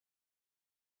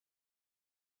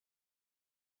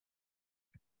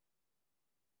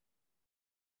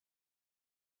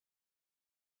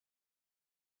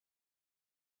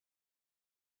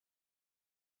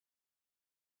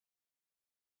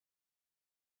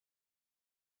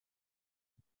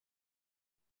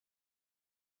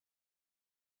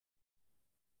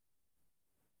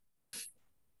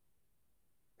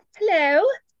Hello.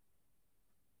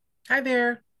 Hi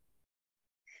there.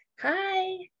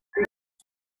 Hi.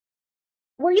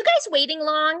 Were you guys waiting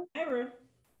long? Ever.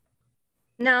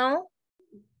 No.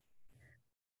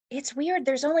 It's weird.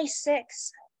 There's only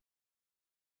six.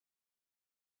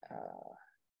 Uh,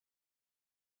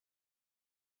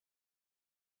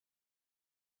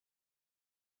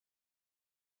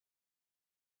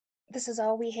 this is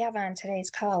all we have on today's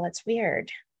call. It's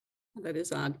weird. That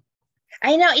is odd.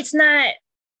 I know it's not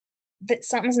that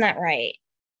something's not right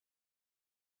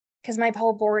because my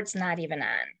whole board's not even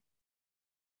on.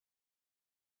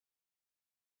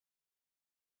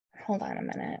 Hold on a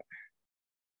minute.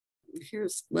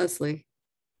 Here's Leslie.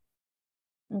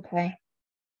 Okay.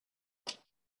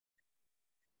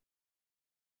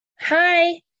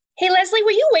 Hi. Hey, Leslie,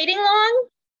 were you waiting long?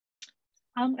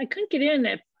 I couldn't get in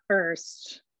at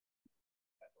first.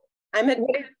 I'm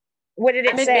What did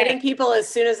it say? admitting people as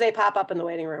soon as they pop up in the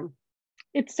waiting room.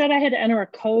 It said I had to enter a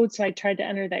code, so I tried to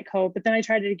enter that code, but then I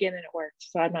tried it again and it worked,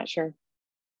 so I'm not sure.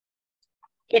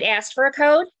 It asked for a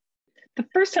code? The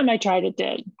first time I tried it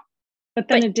did, but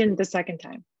then it didn't the second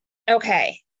time.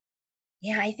 Okay.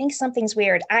 Yeah, I think something's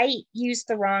weird. I used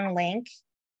the wrong link.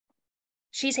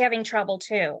 She's having trouble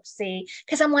too. See,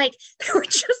 because I'm like, there were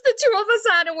just the two of us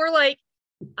on, and we're like,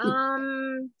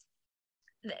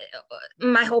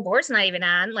 my whole board's not even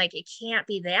on. Like, it can't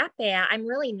be that bad. I'm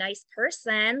really a nice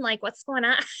person. Like, what's going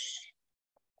on?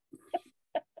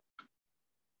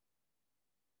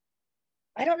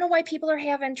 I don't know why people are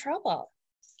having trouble.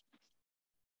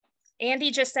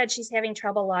 Andy just said she's having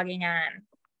trouble logging on.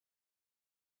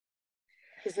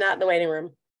 He's not in the waiting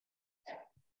room.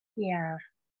 Yeah.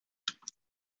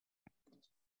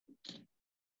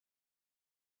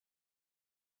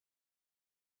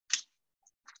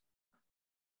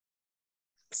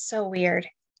 So weird.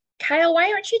 Kyle,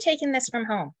 why aren't you taking this from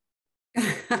home?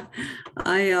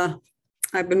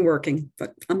 I've been working,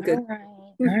 but I'm good. All right.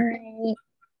 All right.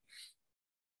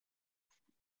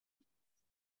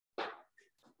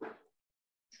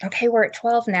 Okay, we're at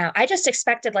 12 now. I just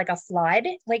expected like a flood.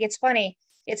 Like, it's funny.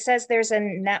 It says there's a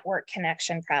network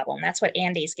connection problem. That's what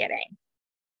Andy's getting.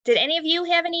 Did any of you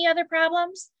have any other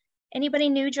problems? Anybody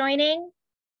new joining?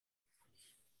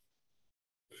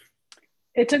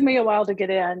 It took me a while to get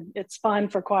in. It spun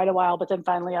for quite a while, but then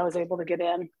finally I was able to get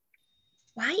in.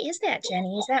 Why is that,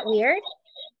 Jenny? Is that weird?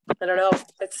 I don't know.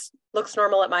 It looks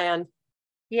normal at my end.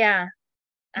 Yeah,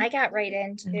 I got right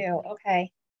in too.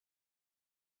 Okay.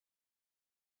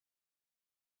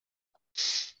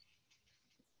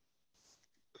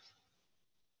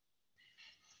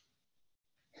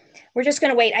 We're just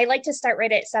going to wait. I like to start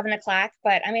right at 7 o'clock,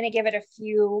 but I'm going to give it a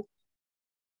few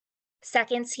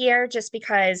seconds here just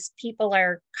because people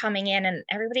are coming in and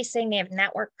everybody's saying they have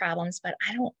network problems, but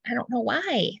I don't know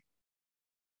why.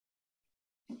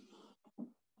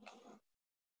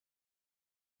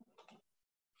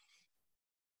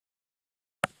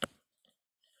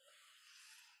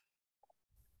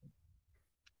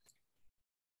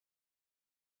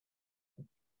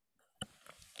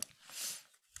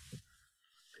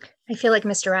 I feel like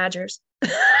Mr. Rogers.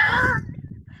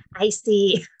 I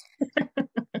see.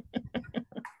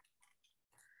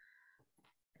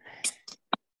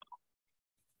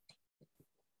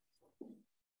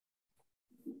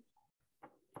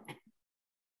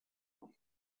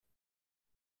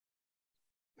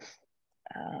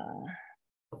 Uh,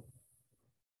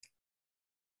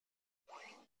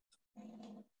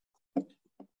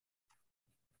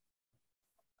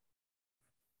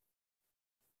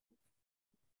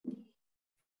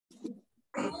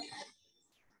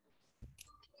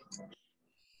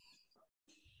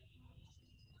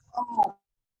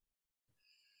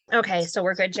 okay, so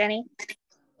we're good, Jenny?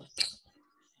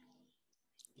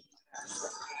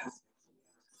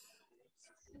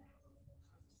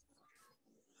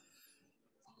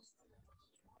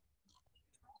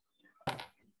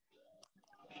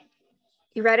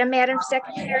 You read him, Madam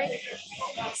Secretary?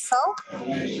 So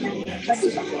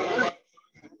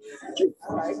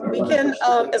We can,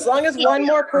 as long as one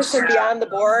more person beyond the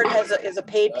board is a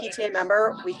paid PTA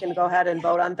member, we can go ahead and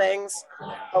vote on things.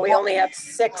 But we only have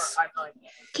six.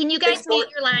 Can you guys mute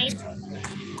your lines?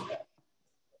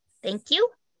 Thank you.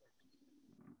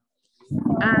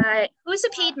 Who's a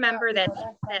paid member that's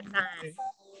on?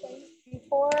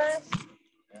 before,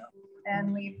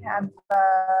 and we've had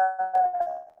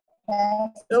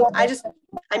Oh,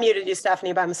 I muted you,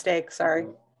 Stephanie, by mistake. Sorry.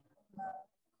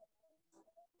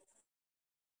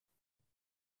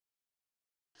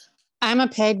 I'm a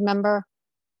paid member.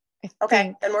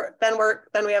 Okay,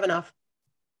 then we have enough.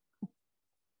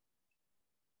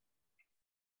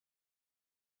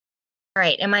 All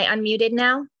right, am I unmuted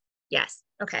now? Yes,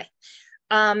 Okay.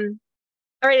 All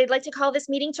right, I'd like to call this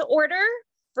meeting to order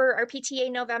for our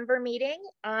PTA November meeting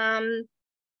on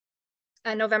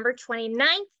November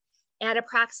 29th at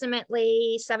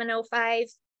approximately 7:05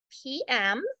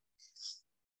 p.m.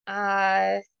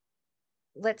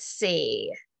 Let's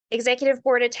see. Executive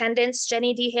board attendance.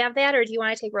 Jenny, do you have that, or do you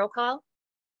want to take roll call?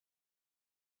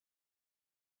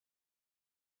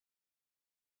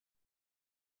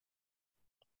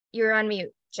 You're on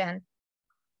mute, Jen.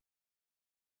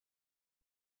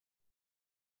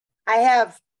 I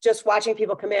have, just watching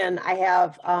people come in, I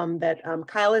have that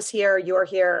Kyle is here, you're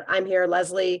here, I'm here,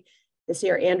 Leslie is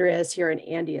here, Andrea is here, and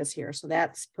Andy is here. So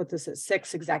that's put this at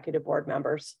 6 executive board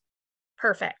members.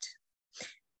 Perfect.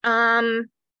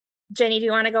 Jenny, do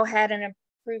you want to go ahead and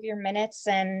approve your minutes?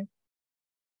 And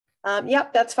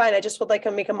Yep, that's fine. I just would like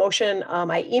to make a motion.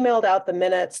 I emailed out the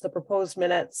minutes, the proposed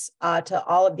minutes to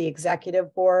all of the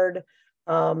executive board.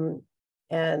 I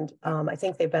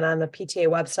think they've been on the PTA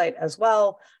website as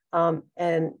well.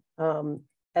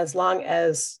 As long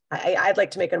as I'd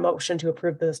like to make a motion to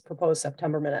approve this proposed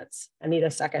September minutes. I need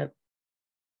a second.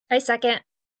 I second.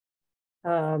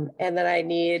 And then I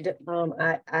need,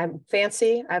 I'm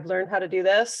fancy. I've learned how to do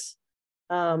this.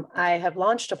 I have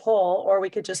launched a poll, or we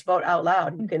could just vote out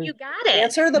loud. You can You got it.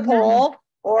 answer the poll,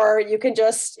 or you can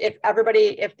just, if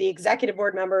the executive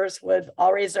board members would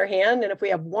all raise their hand, and if we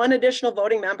have one additional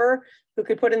voting member who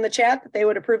could put in the chat that they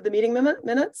would approve the meeting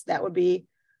minutes, that would be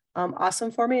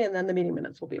awesome for me. And then the meeting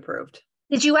minutes will be approved.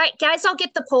 Did you guys all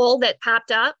get the poll that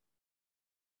popped up?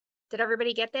 Did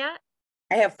everybody get that?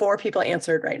 I have 4 people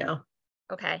answered right now.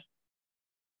 Okay.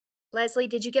 Leslie,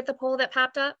 did you get the poll that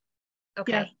popped up?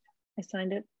 Okay. Yeah, I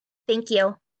signed it. Thank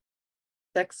you.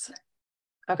 6.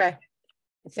 Okay.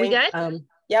 We good?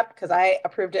 Yep, because I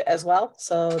approved it as well.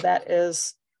 So that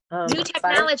is New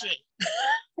technology.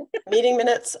 Meeting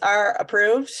minutes are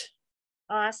approved.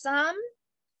 Awesome.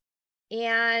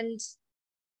 And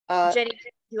Jenny,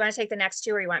 you want to take the next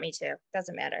 2, or you want me to?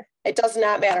 Doesn't matter. It does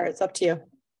not matter. It's up to you.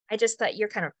 I just thought you're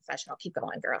kind of professional. Keep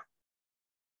going, girl.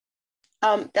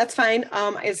 That's fine.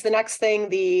 Is the next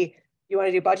thing you want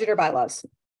to do budget or bylaws?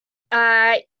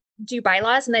 Do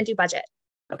bylaws and then do budget.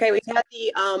 Okay, we've had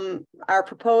our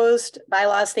proposed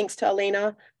bylaws, thanks to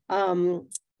Elena.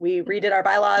 We redid our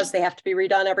bylaws. They have to be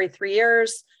redone every 3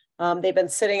 years. They've been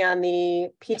sitting on the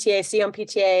Seaholm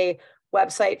PTA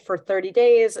website for 30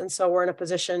 days. And so we're in a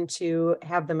position to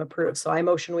have them approved. So I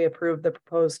motion we approve the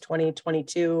proposed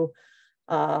 2022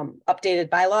 updated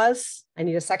bylaws. I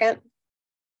need a second.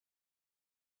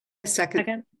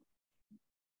 Second.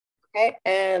 Okay,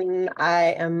 and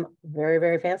I am very,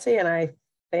 very fancy, and I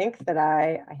think that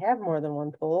I have more than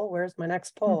one poll. Where's my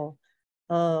next poll?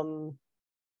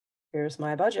 Here's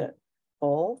my budget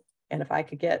poll, and if I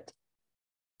could get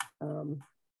the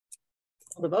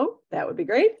vote, that would be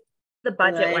great. The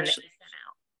budget one.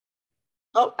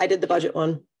 Oh, I did the budget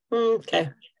one. Okay,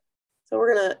 so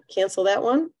we're gonna cancel that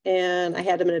one, and I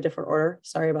had them in a different order.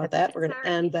 Sorry about that. We're gonna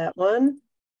end that one.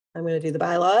 I'm gonna do the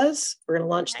bylaws. We're gonna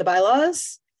launch the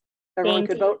bylaws. Everyone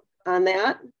could vote on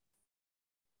that.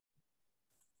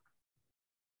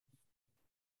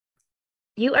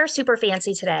 You are super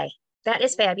fancy today. That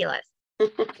is fabulous.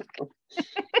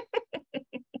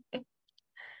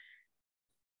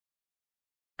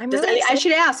 I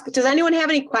should ask, does anyone have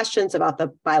any questions about the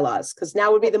bylaws? Because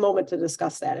now would be the moment to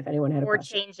discuss that if anyone had a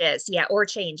question. Or changes. Yeah, or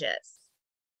changes.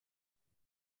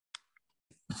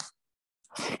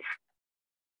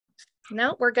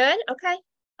 No, we're good. Okay.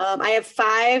 I have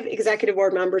 5 executive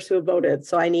board members who have voted.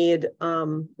 So I need,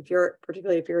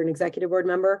 particularly if you're an executive board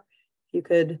member, you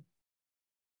could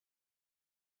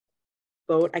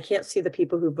vote. I can't see the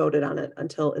people who voted on it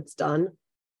until it's done.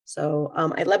 So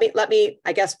let me,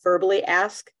 I guess, verbally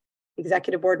ask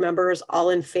executive board members all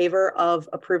in favor of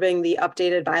approving the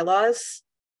updated bylaws.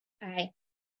 Aye.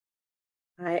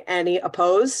 Aye. Any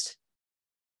opposed?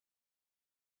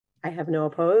 I have no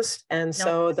opposed. And no.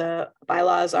 So the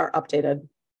bylaws are updated.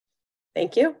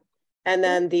 Thank you. And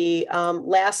then the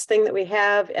last thing that we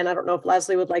have, and I don't know if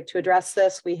Leslie would like to address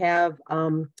this, we have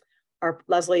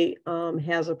Leslie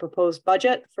has a proposed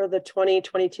budget for the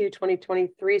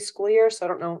 2022-2023 school year. So I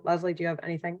don't know, Leslie, do you have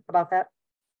anything about that?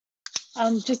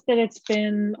 Just that it's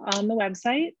been on the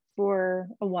website for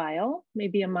a while,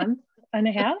 maybe a month and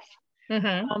a half.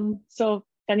 So if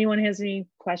anyone has any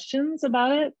questions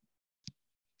about it,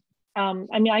 I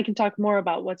mean, I can talk more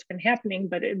about what's been happening,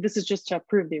 but this is just to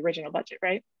approve the original budget,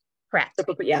 right? Correct.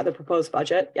 Yeah, the proposed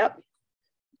budget. Yep.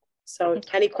 So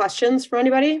any questions from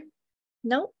anybody?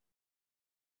 Nope.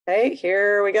 Okay,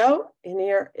 here we go. And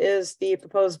here is the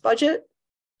proposed budget.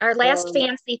 Our last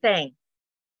fancy thing.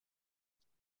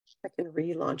 I can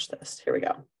relaunch this. Here we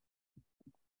go.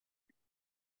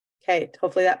 Okay,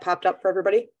 hopefully that popped up for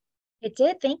everybody. It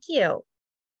did. Thank you.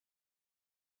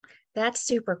 That's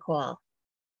super cool.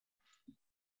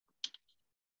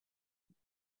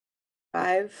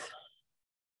 5.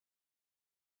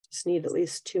 Just need at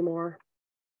least 2 more.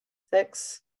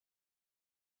 6.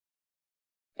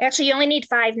 Actually, you only need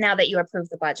 5 now that you approve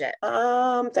the budget.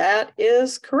 That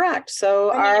is correct. So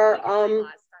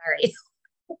Sorry.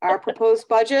 our proposed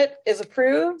budget is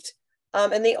approved.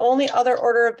 And the only other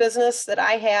order of business that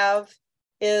I have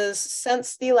is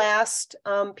since the last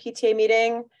PTA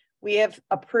meeting, we have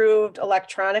approved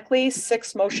electronically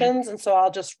 6 motions. And so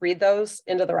I'll just read those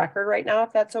into the record right now,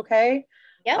 if that's okay.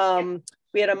 Yeah.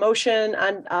 We had a motion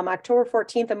on October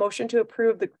 14th, a motion to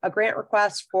approve a grant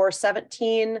request for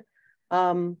 17,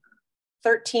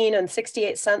 13 and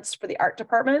 68 cents for the art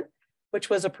department, which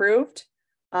was approved.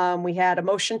 We had a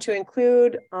motion to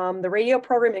include the radio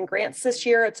program in grants this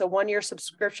year. It's a 1-year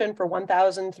subscription for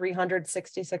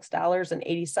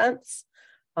 $1,366.80.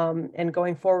 And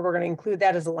going forward, we're going to include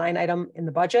that as a line item in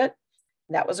the budget.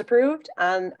 That was approved.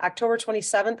 On October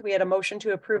 27th, we had a motion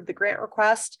to approve the grant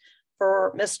request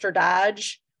for Mr.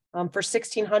 Dodge for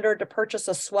 $1,600 to purchase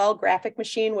a Swell graphic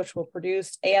machine, which will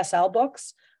produce ASL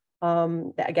books.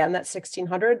 Again, that's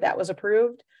 $1,600. That was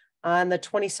approved. On the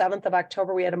 27th of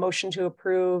October, we had a motion to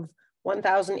approve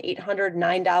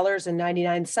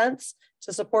 $1,809.99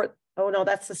 to support. Oh no,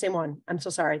 that's the same one. I'm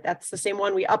so sorry. That's the same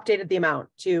one. We updated the amount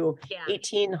to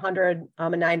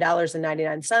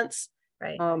 $1,809.99.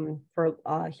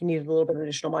 Right. He needed a little bit of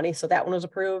additional money, so that one was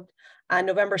approved. On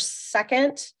November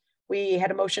 2nd, we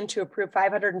had a motion to approve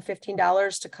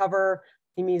 $515 to cover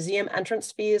the museum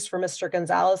entrance fees for Mr.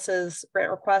 Gonzalez's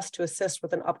grant request to assist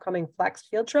with an upcoming Flex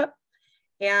field trip.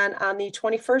 And on the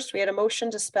 21st, we had a motion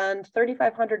to spend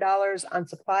 $3,500 on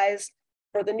supplies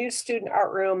for the new student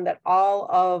art room that all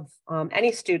of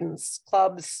any students,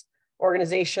 clubs,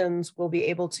 organizations will be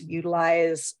able to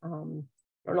utilize. I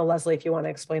don't know, Leslie, if you want to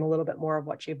explain a little bit more of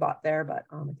what you bought there, but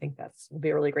I think that's will be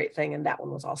a really great thing. And that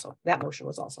motion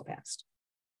was also passed.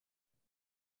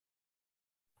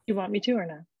 You want me to or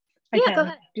not? Yeah, go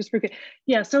ahead. Just for good.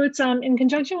 Yeah, so it's in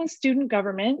conjunction with student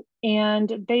government,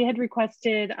 and they had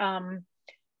requested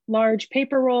large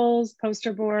paper rolls,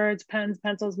 poster boards, pens,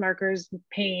 pencils, markers,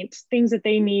 paint, things that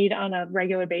they need on a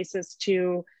regular basis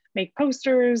to make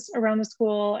posters around the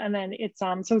school. And then it's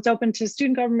so it's open to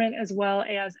student government as well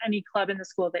as any club in the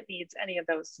school that needs any of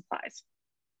those supplies.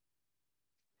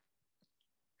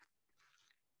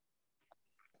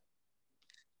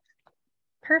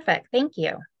 Perfect. Thank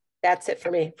you. That's it for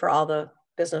me for all the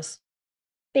business.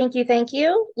 Thank you. Thank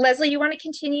you. Leslie, you want to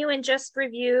continue and just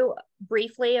review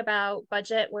briefly about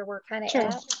budget where we're kind of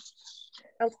at?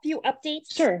 A few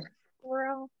updates. Sure.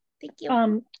 Thank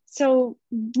you. So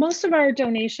most of our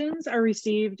donations are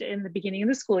received in the beginning of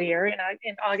the school year in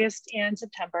August and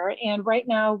September. And right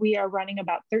now we are running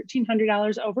about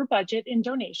 $1,300 over budget in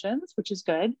donations, which is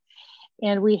good.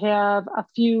 And we have a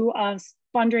few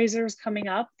fundraisers coming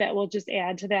up that will just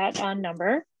add to that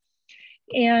number.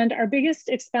 And our biggest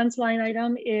expense line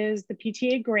item is the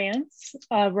PTA grants.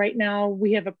 Right now,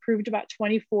 we have approved about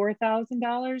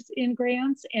 $24,000 in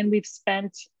grants, and we've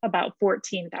spent about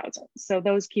 $14,000. So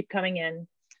those keep coming in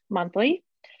monthly.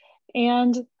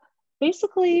 And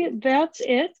basically, that's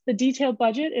it. The detailed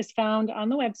budget is found on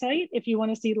the website if you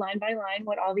want to see line by line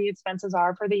what all the expenses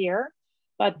are for the year.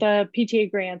 But the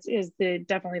PTA grants is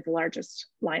definitely the largest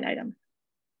line item.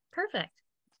 Perfect.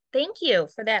 Thank you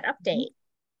for that update.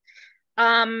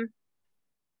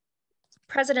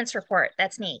 President's report,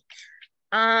 that's me.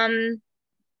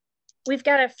 We've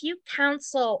got a few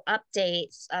council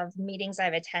updates of meetings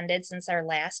I've attended since our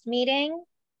last meeting.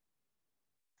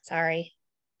 Sorry.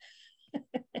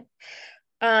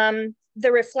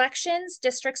 The Reflections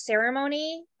District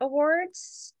Ceremony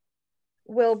Awards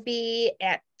will be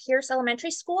at Pierce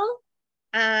Elementary School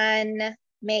on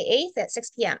May 8th at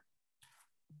 6 p.m.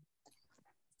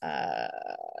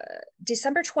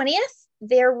 December 20th,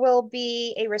 there will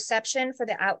be a reception for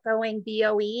the outgoing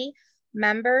BOE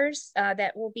members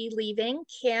that will be leaving,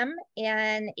 Kim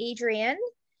and Adrian,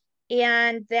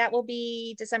 and that will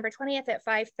be December 20th at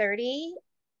 5:30.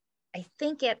 I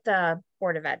think at the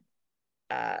Board of Ed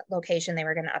location, they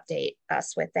were going to update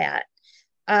us with that.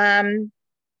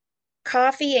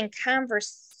 Coffee and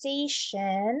conversation.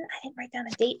 I didn't write down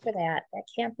a date for that. That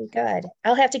can't be good.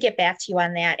 I'll have to get back to you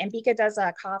on that. And Bika does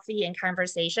a coffee and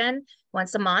conversation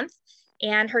once a month.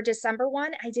 And her December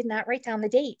one, I did not write down the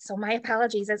date. So my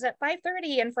apologies. It's at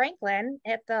 5:30 in Franklin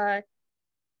at the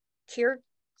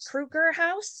Kruger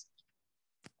House.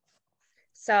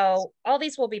 So all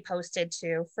these will be posted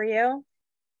too for you.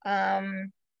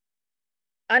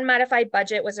 Unmodified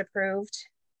budget was approved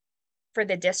for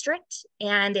the district,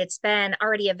 and it's been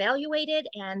already evaluated,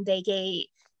 and they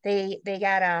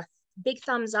got a big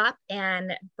thumbs up,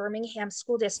 and Birmingham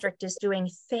School District is doing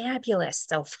fabulous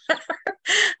so far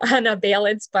on a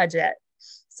balanced budget.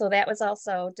 So that was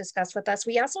also discussed with us.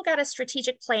 We also got a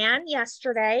strategic plan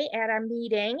yesterday at our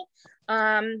meeting.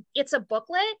 It's a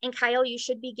booklet, and Kyle, you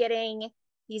should be getting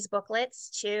these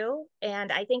booklets too.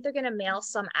 And I think they're going to mail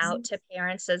some out to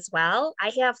parents as well.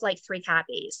 I have like 3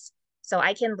 copies, so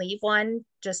I can leave one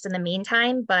just in the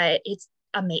meantime, but it's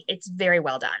very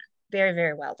well done. Very,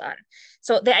 very well done.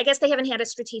 So I guess they haven't had a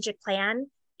strategic plan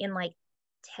in like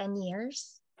 10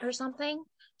 years or something.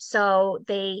 So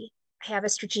they have a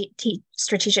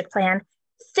strategic plan.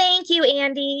 Thank you,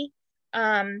 Andy.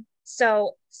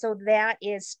 So that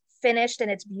is finished and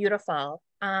it's beautiful.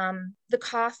 The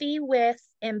coffee with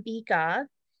Ambika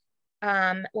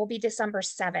will be December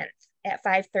 7th at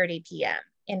 5:30 p.m.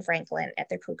 in Franklin at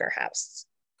the Cougar House.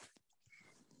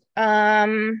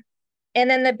 And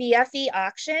then the BFE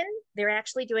auction, they're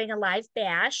actually doing a live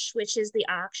bash, which is the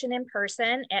auction in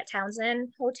person at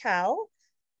Townsend Hotel,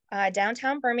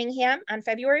 downtown Birmingham on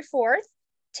February 4th.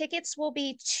 Tickets will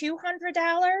be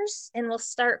 $200 and will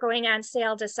start going on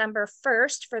sale December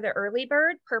 1st for the early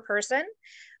bird per person.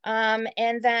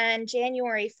 And then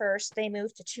January 1st, they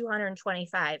moved to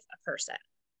 $225 a person.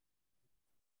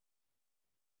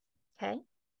 Okay.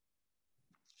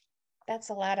 That's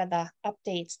a lot of the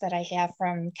updates that I have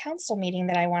from council meeting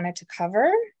that I wanted to cover.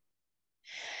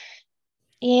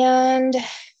 And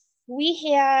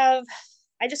I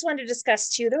just wanted to discuss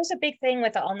too, there was a big thing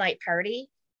with the all-night party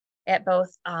at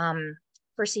both,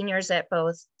 for seniors at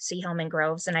both Seaholm and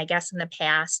Groves. And I guess in the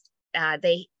past,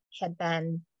 they had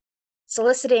been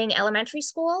soliciting elementary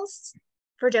schools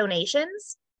for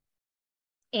donations.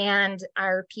 And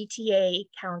our PTA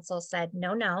council said,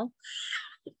 no,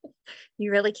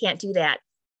 you really can't do that.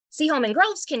 Seaholm and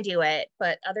Groves can do it,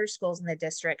 but other schools in the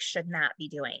district should not be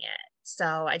doing it.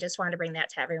 So I just wanted to bring that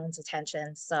to everyone's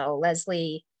attention. So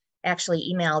Leslie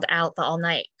actually emailed out the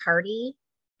all-night party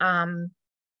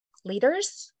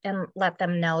leaders and let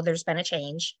them know there's been a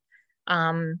change.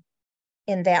 And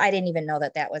that I didn't even know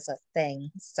that was a thing.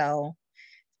 So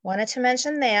wanted to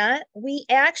mention that. We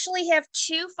actually have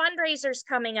 2 fundraisers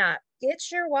coming up.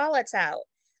 Get your wallets out.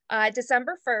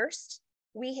 December 1st,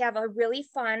 we have a really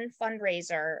fun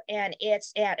fundraiser, and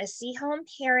it's at a Seaholm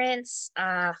Parents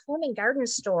home and garden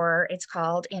store, it's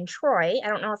called, in Troy. I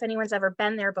don't know if anyone's ever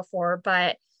been there before,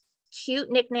 but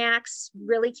cute knickknacks,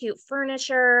 really cute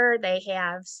furniture. They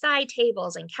have side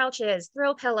tables and couches,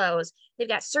 throw pillows. They've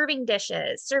got serving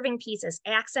dishes, serving pieces,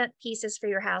 accent pieces for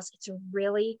your house. It's a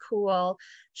really cool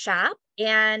shop.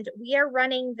 And we are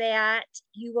running that.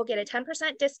 You will get a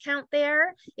 10% discount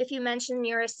there. If you mention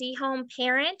you're a Seaholm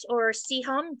parent or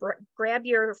Seaholm, grab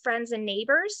your friends and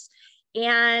neighbors.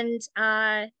 And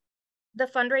the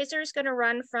fundraiser is going to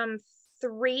run from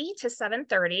 3 to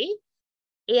 7:30.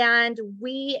 And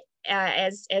we,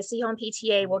 as Seaholm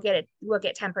PTA, we'll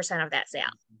get 10% of that sale.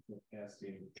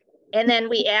 And then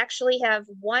we actually have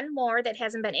one more that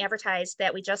hasn't been advertised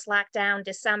that we just locked down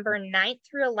December 9th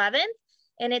through 11th.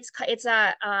 And it's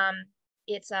a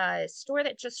store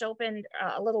that just opened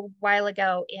a little while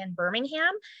ago in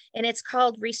Birmingham, and it's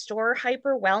called Restore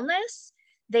Hyper Wellness.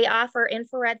 They offer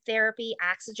infrared therapy,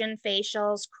 oxygen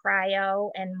facials,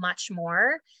 cryo, and much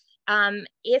more.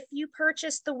 If you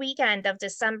purchase the weekend of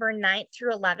December 9th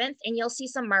through 11th, and you'll see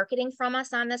some marketing from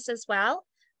us on this as well,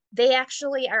 they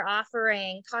actually are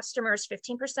offering customers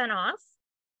 15% off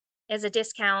as a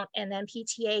discount, and then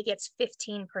PTA gets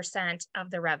 15% of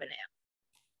the revenue.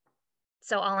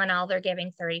 So all in all, they're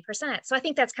giving 30%. So I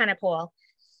think that's kind of cool.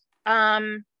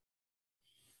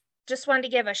 Just wanted to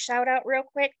give a shout out real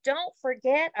quick. Don't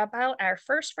forget about our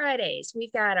First Fridays.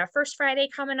 We've got our First Friday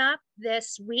coming up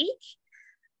this week.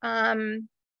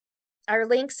 Our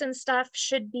links and stuff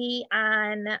should be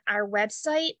on our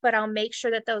website, but I'll make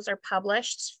sure that those are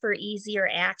published for easier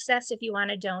access if you want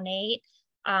to donate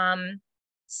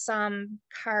some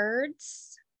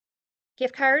cards,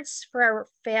 gift cards for our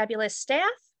fabulous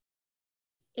staff.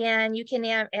 And you can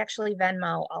actually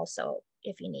Venmo also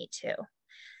if you need to.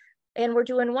 And we're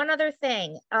doing one other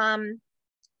thing.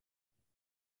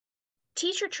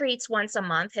 Teacher treats once a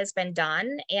month has been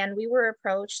done, and we were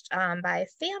approached by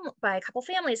a couple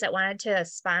families that wanted to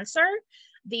sponsor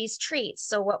these treats.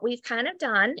 So what we've kind of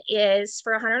done is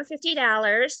for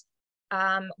 $150,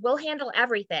 we'll handle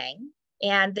everything,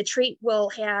 and the treat will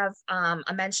have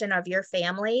a mention of your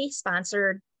family,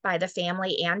 sponsored by the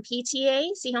family and PTA,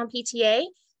 Seaholm PTA.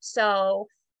 So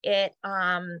It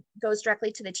goes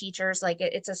directly to the teachers. Like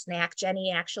it's a snack.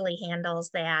 Jenny actually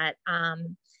handles that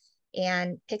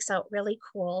and picks out really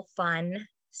cool, fun,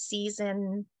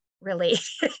 season related,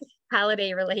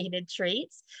 holiday related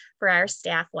treats for our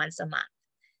staff once a month.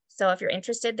 So if you're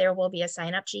interested, there will be a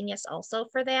sign up genius also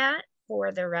for that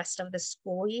for the rest of the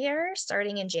school year,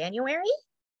 starting in January.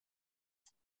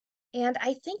 And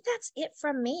I think that's it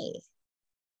from me.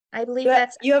 I believe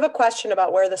You have a question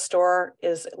about where the store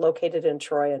is located in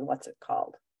Troy and what's it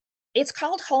called? It's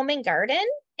called Home and Garden,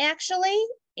 actually,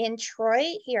 in Troy.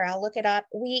 Here, I'll look it up.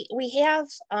 We have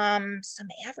some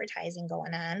advertising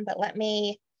going on, but let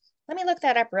me look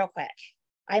that up real quick.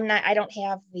 I don't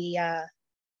have the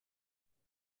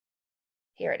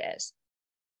here it is.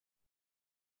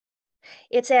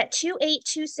 It's at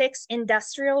 2826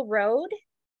 Industrial Row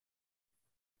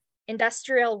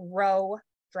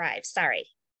Drive, sorry.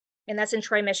 And that's in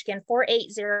Troy, Michigan,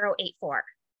 48084.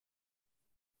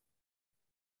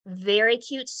 Very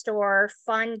cute store,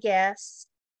 fun gifts.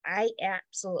 I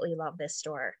absolutely love this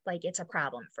store. Like, it's a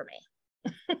problem for me.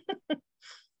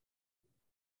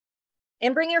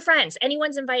 And bring your friends.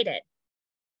 Anyone's invited.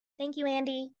 Thank you,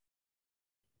 Andy.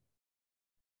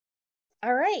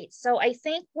 All right, so I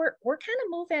think we're kind of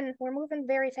moving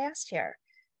very fast here.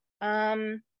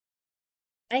 I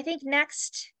think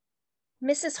next,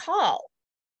 Mrs. Hall,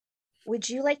 would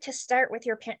you like to start with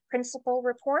your principal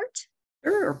report?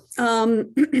 Sure.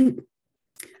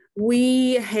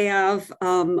 We have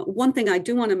one thing I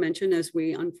do want to mention, as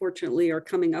we unfortunately are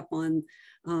coming up on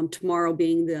tomorrow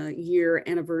being the year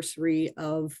anniversary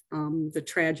of the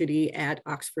tragedy at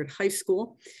Oxford High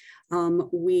School.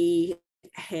 We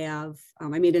have,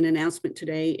 I made an announcement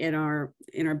today in our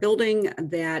building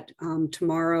that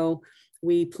tomorrow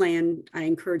I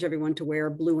encourage everyone to wear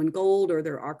blue and gold or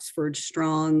their Oxford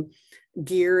Strong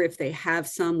gear if they have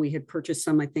some. We had purchased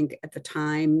some, I think, at the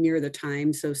time, near the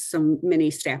time. So many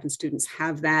staff and students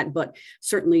have that, but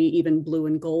certainly even blue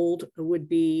and gold would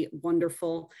be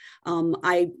wonderful.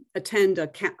 I attend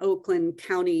a Oakland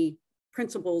County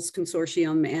Principals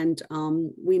Consortium, and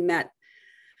we met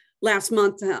last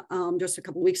month, just a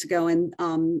couple of weeks ago, and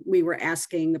we were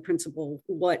asking the principal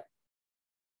what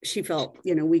she felt,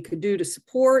 we could do to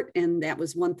support. And that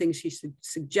was one thing she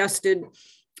suggested.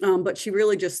 But she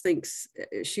really just thinks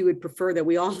she would prefer that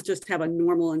we all just have a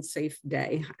normal and safe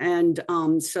day. And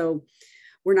so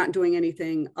we're not doing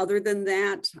anything other than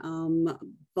that.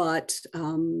 But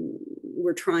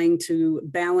we're trying to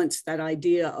balance that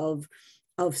idea of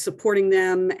supporting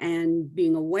them and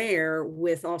being aware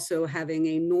with also having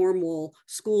a normal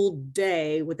school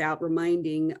day without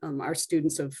reminding our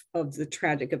students of the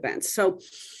tragic events. So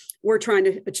we're trying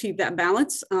to achieve that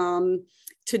balance.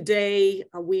 Today,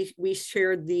 we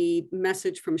shared the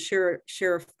message from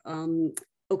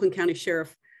Oakland County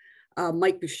Sheriff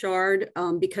Mike Bouchard,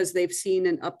 because they've seen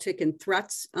an uptick in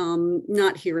threats,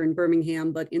 not here in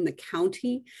Birmingham, but in the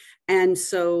county. And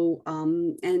so,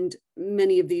 and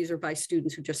many of these are by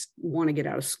students who just want to get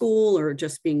out of school or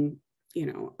just being,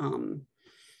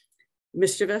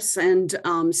 mischievous.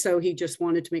 And so he just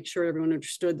wanted to make sure everyone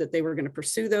understood that they were going to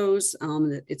pursue those,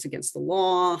 that it's against the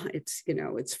law. It's,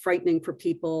 it's frightening for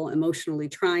people, emotionally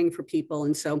trying for people.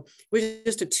 And so it was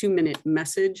just a 2-minute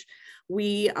message.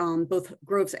 We, both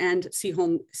Groves and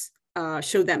Seaholm,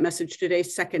 showed that message today,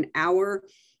 second hour.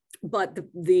 But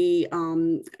the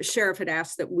sheriff had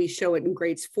asked that we show it in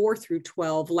grades 4 through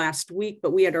 12 last week,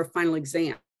 but we had our final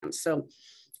exam. So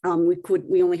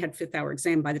we only had 5th hour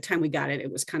exam. By the time we got it,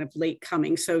 it was kind of late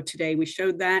coming. So today we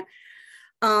showed that.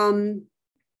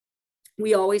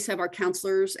 We always have our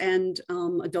counselors and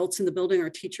adults in the building,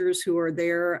 our teachers who are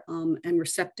there and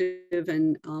receptive,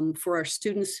 and for our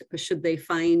students, should they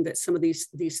find that some of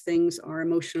these things are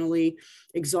emotionally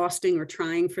exhausting or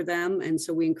trying for them. And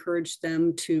so we encourage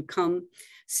them to come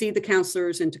see the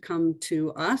counselors and to come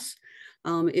to us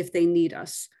if they need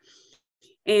us.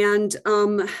 And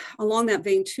along that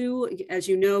vein too, as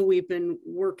you know, we've been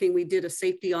working, we did a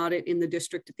safety audit in the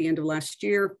district at the end of last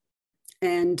year.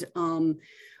 And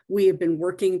we have been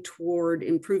working toward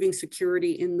improving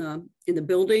security in the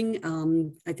building.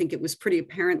 I think it was pretty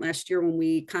apparent last year when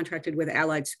we contracted with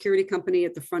Allied Security Company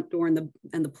at the front door and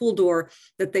the pool door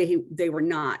that they were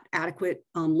not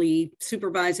adequately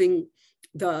supervising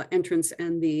the entrance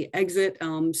and the exit.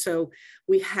 So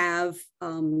we have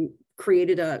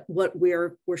created what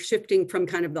we're shifting from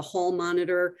kind of the hall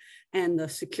monitor and the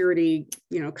security,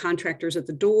 contractors at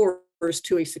the doors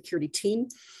to a security team.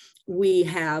 We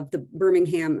have the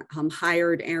Birmingham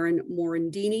hired Aaron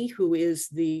Morandini, who is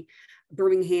the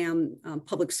Birmingham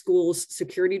Public Schools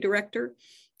security director.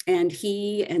 And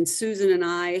he and Susan and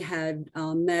I had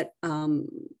met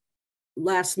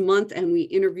last month, and we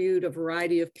interviewed a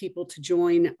variety of people to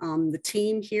join the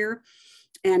team here.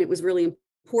 And it was really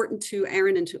important to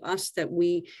Aaron and to us that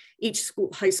each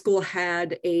high school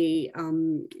had a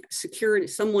security,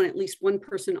 someone, at least one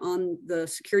person on the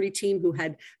security team who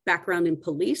had background in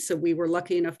police. So we were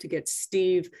lucky enough to get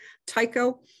Steve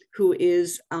Tycho, who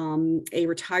is a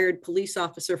retired police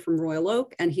officer from Royal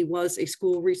Oak, and he was a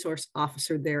school resource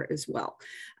officer there as well.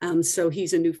 So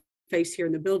he's a new face here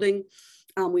in the building.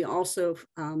 We also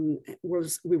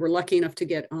we were lucky enough to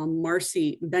get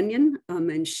Marcy Benyon,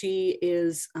 and she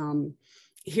is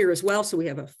here as well. So we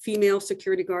have a female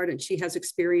security guard, and she has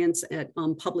experience at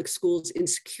public schools in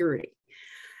security.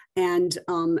 And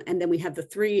then we have the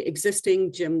three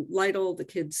existing: Jim Lytle, the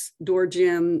kids' door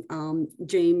Jim,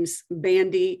 James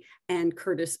Bandy, and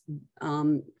Curtis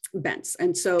Bentz.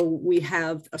 And so we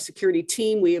have a security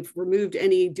team. We have removed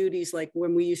any duties like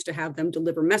when we used to have them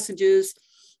deliver messages,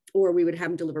 or we would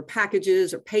have them deliver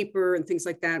packages or paper and things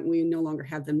like that. We no longer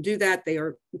have them do that. They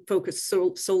are focused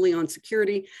solely on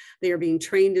security. They are being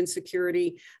trained in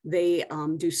security. They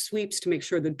do sweeps to make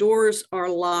sure the doors are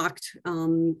locked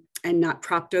and not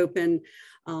propped open.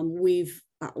 We've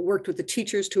worked with the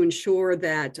teachers to ensure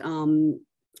that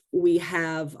we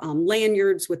have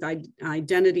lanyards with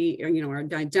identity, or our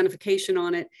identification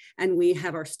on it, and we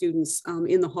have our students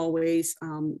in the hallways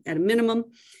at a minimum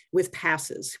with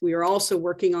passes. We are also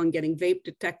working on getting vape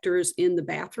detectors in the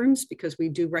bathrooms because we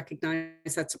do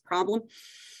recognize that's a problem.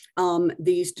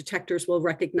 These detectors will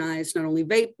recognize not only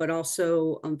vape, but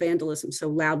also vandalism, so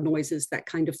loud noises, that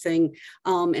kind of thing.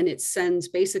 And it sends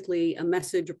basically a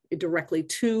message directly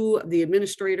to the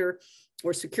administrator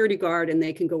or security guard, and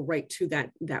they can go right to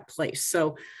that place.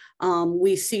 So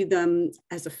we see them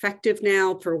as effective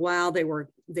now. For a while, they were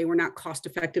not cost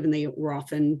effective, and they were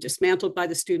often dismantled by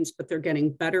the students, but they're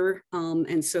getting better.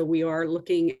 And so we are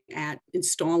looking at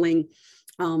installing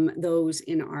those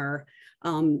in our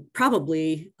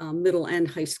probably middle and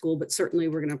high school, but certainly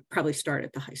we're going to probably start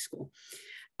at the high school.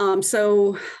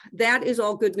 So that is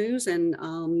all good news. And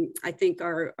I think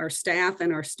our staff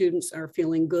and our students are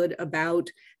feeling good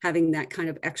about having that kind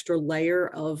of extra layer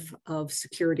of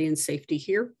security and safety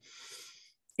here.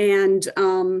 And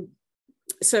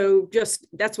so just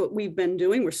that's what we've been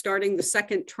doing. We're starting the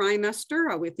second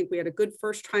trimester. We think we had a good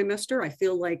first trimester. I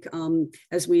feel like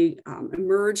as we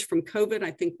emerge from COVID,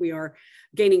 I think we are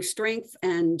gaining strength,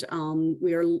 and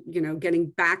we are,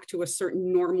 getting back to a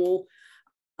certain normal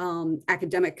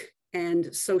academic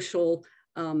and social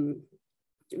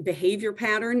behavior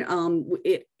pattern.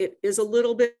 It is a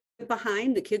little bit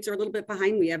behind. The kids are a little bit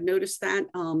behind. We have noticed that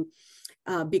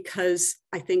because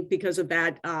of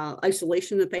that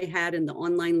isolation that they had in the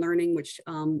online learning, which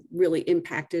really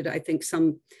impacted, I think,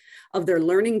 some of their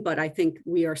learning. But I think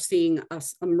we are seeing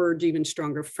us emerge even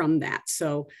stronger from that.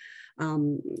 So,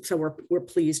 we're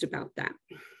pleased about that.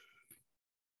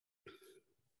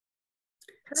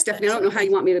 Perfect. Stephanie, I don't know how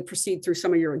you want me to proceed through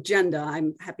some of your agenda.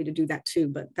 I'm happy to do that too,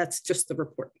 but that's just the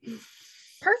report.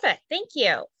 Perfect. Thank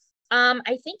you.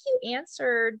 I think you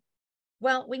answered,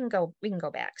 well, we can go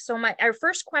back. So our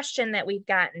first question that we've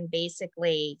gotten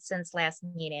basically since last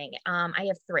meeting, I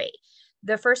have three.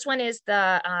 The first one is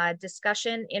the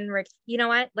discussion you know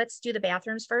what, let's do the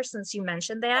bathrooms first, since you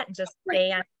mentioned that, and just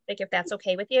stay on topic if that's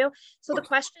okay with you. So the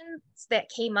questions that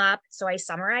came up, so I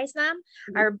summarized them,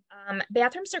 are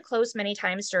bathrooms are closed many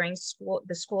times during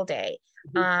the school day.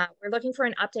 We're looking for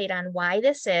an update on why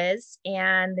this is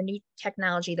and the new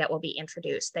technology that will be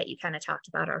introduced that you kind of talked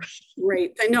about already.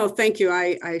 Great. No, thank you.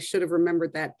 I should have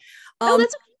remembered that. Oh,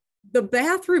 that's okay. The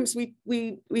bathrooms, we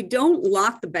don't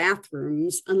lock the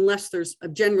bathrooms unless there's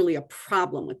generally a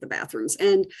problem with the bathrooms.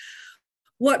 And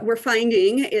what we're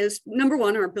finding is, number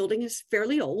one, our building is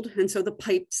fairly old, and so the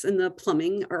pipes and the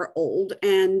plumbing are old.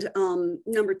 And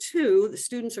number two, the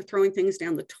students are throwing things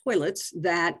down the toilets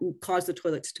that cause the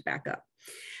toilets to back up.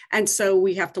 And so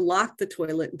we have to lock the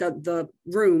toilet, the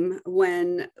room,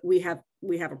 when we have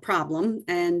a problem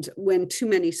and when too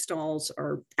many stalls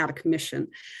are out of commission.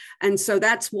 And so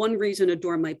that's one reason a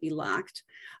door might be locked.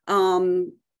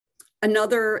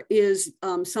 Another is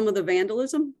some of the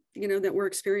vandalism, that we're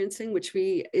experiencing, which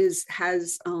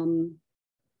has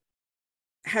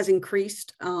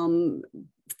increased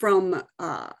from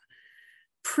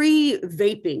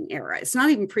pre-vaping era. It's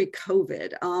not even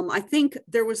pre-COVID. I think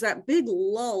there was that big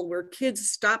lull where kids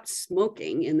stopped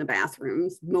smoking in the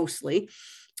bathrooms mostly,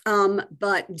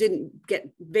 but didn't get,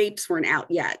 vapes weren't out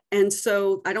yet. And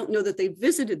so I don't know that they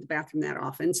visited the bathroom that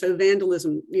often. So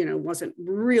vandalism, wasn't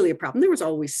really a problem. There was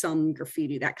always some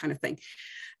graffiti, that kind of thing.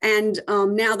 And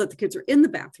now that the kids are in the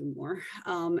bathroom more,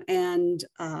 and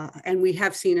we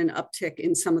have seen an uptick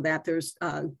in some of that. There's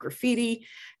graffiti,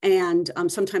 and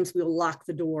sometimes we'll lock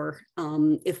the door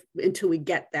until we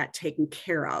get that taken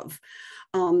care of.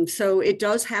 So it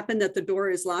does happen that the door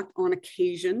is locked on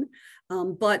occasion,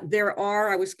 but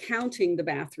I was counting the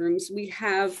bathrooms. We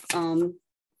have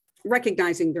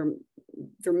recognizing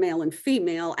they're male and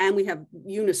female, and we have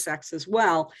unisex as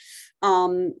well.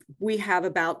 We have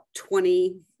about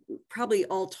 20, probably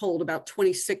all told, about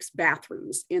 26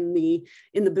 bathrooms in the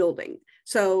building.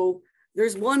 So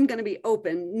there's one going to be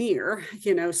open near,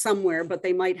 somewhere, but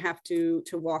they might have to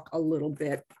walk a little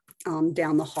bit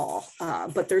down the hall.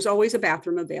 But there's always a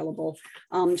bathroom available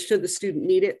should the student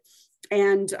need it.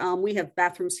 And we have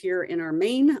bathrooms here in our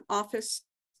main office.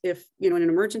 If, in an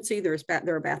emergency, there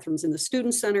are bathrooms in the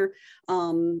student center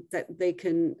that they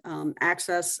can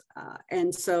access.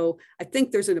 And so I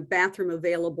think there's a bathroom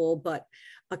available, but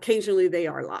occasionally they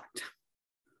are locked.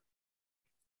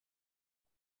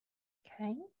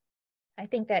 Okay. I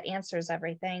think that answers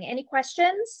everything. Any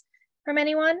questions from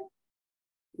anyone?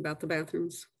 About the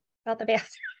bathrooms? About the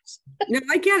bathrooms. No,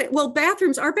 I get it. Well,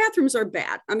 our bathrooms are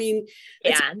bad. I mean,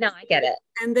 yeah, no, I get it.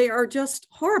 And they are just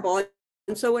horrible.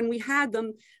 And so when we had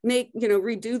them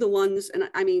redo the ones, and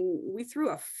I mean, we threw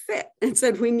a fit and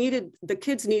said the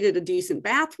kids needed a decent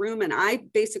bathroom. And I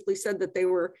basically said that they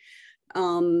were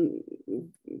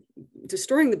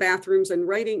destroying the bathrooms and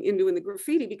writing and doing the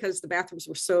graffiti because the bathrooms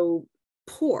were so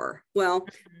poor. Well,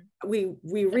 we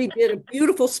redid a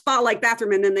beautiful spa-like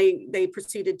bathroom, and then they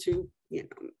proceeded to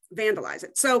vandalize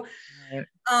it. So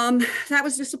that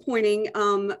was disappointing.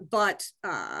 But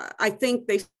I think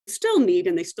they still need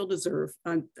and they still deserve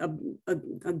a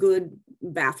good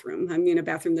bathroom. I mean, a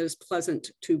bathroom that is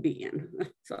pleasant to be in.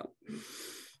 So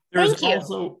there's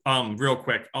also, real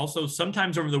quick, also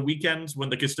sometimes over the weekends when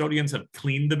the custodians have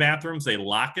cleaned the bathrooms, they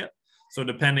lock it. So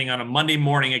depending on a Monday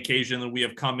morning occasion, we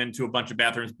have come into a bunch of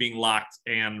bathrooms being locked,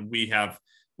 and we have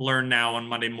learned now on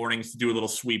Monday mornings to do a little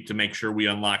sweep to make sure we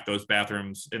unlock those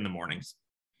bathrooms in the mornings.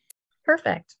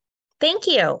 Perfect. Thank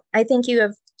you. I think you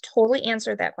have totally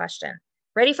answered that question.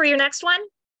 Ready for your next one?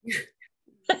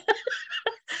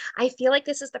 I feel like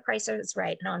this is the Price is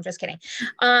Right. No, I'm just kidding.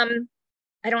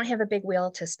 I don't have a big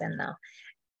wheel to spin though.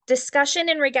 Discussion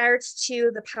in regards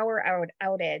to the power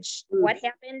outage. What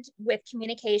happened with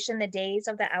communication the days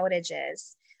of the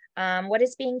outages? What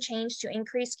is being changed to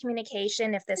increase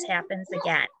communication if this happens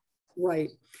again? Right.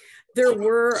 There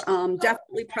were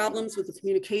definitely problems with the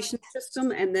communication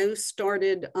system, and those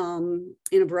started in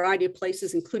a variety of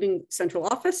places, including central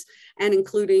office and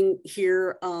including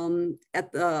here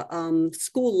at the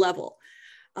school level.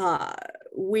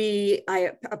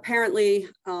 Apparently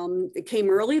it came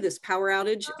early, this power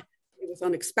outage. It was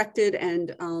unexpected,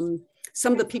 and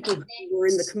some of the people who were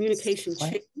in the communication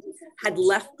chain had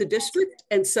left the district,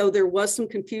 and so there was some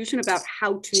confusion about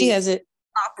how to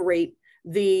operate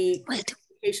the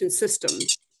communication system.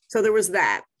 So there was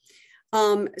that.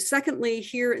 Secondly,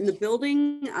 here in the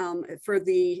building,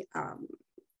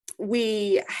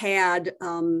 we had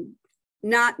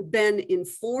not been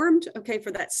informed,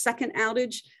 for that second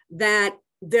outage, that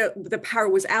the power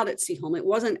was out at Seaholm. It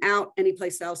wasn't out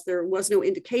anyplace else. There was no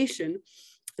indication.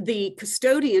 The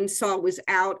custodian saw it was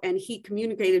out, and he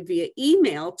communicated via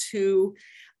email to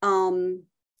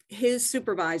his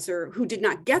supervisor, who did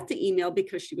not get the email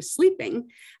because she was sleeping.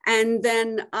 And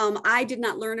then I did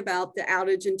not learn about the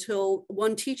outage until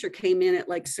one teacher came in at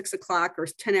like 6 o'clock or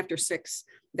 10 after 6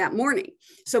 that morning.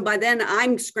 So by then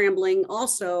I'm scrambling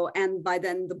also. And by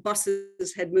then the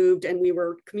buses had moved and we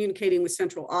were communicating with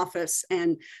central office.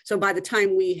 And so by the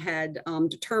time we had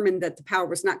determined that the power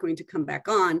was not going to come back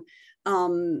on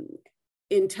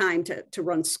in time to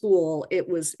run school, it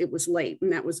was late,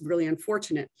 and that was really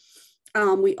unfortunate.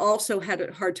 We also had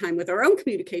a hard time with our own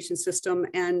communication system,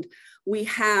 and we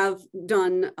have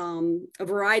done a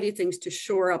variety of things to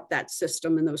shore up that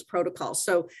system and those protocols.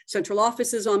 So central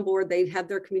office is on board. They have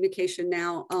their communication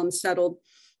now settled,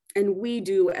 and we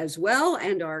do as well.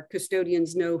 And our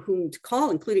custodians know whom to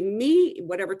call, including me,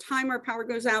 whatever time our power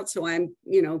goes out. So I'm,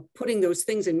 putting those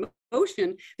things in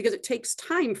motion because it takes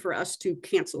time for us to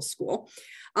cancel school.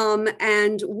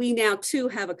 And we now too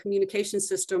have a communication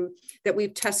system that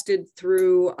we've tested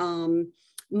through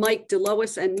Mike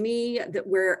DeLois and me,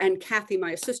 and Kathy,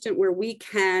 my assistant, where we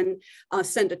can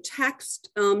send a text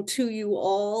to you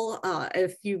all.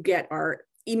 If you get our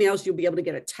emails, you'll be able to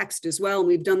get a text as well. And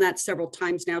we've done that several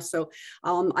times now. So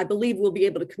I believe we'll be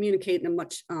able to communicate in a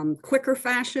much quicker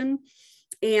fashion.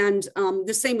 And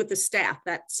the same with the staff.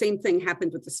 That same thing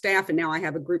happened with the staff, and now I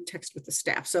have a group text with the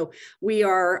staff. So we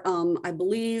are, I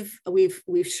believe,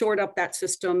 we've shored up that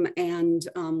system, and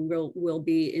we'll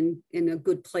be in a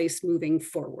good place moving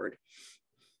forward.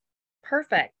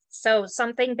 Perfect. So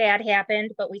something bad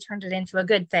happened, but we turned it into a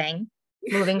good thing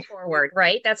moving forward,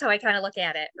 right? That's how I kind of look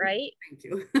at it, right? Thank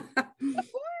you. Of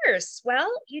course.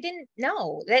 Well, you didn't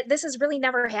know that this has really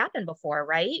never happened before,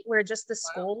 right? Where just the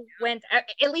school went,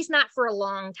 at least not for a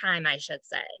long time, I should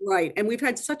say. Right. And we've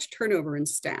had such turnover in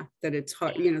staff that it's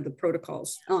hard, you know, the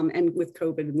protocols, and with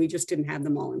COVID, and we just didn't have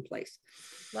them all in place.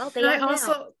 Well, Can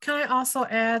I also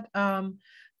add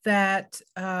that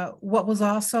what was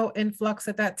also in flux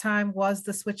at that time was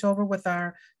the switch over with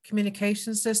our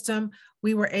communication system.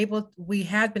 We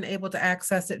had been able to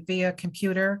access it via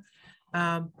computer,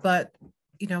 but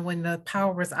you know, when the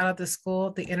power was out of the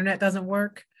school, the internet doesn't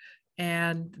work,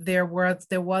 and there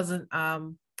wasn't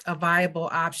a viable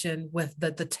option with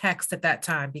the text at that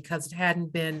time because it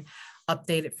hadn't been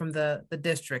updated from the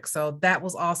district. So that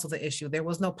was also the issue. There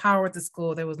was no power at the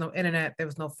school, there was no internet, there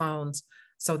was no phones.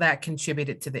 So that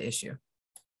contributed to the issue.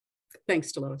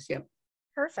 Thanks, Dolores. Yep.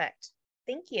 Perfect.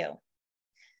 Thank you.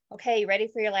 Okay, you ready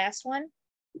for your last one?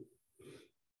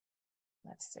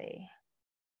 Let's see.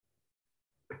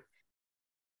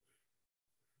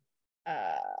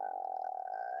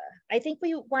 I think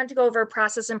we want to go over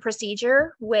process and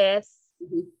procedure with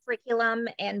curriculum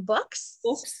and books.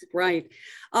 Books, right.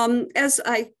 As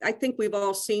I think we've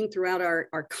all seen throughout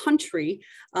our country,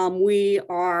 we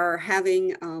are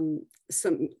having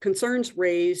some concerns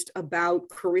raised about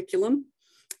curriculum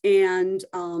and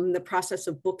the process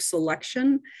of book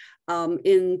selection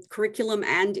in curriculum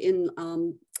and in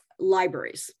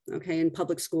libraries, okay, in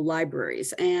public school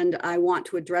libraries. And I want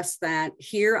to address that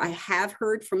here. I have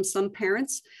heard from some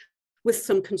parents with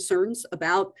some concerns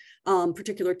about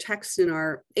particular texts in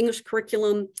our English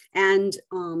curriculum and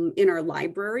in our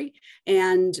library.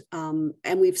 And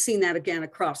we've seen that again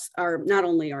across not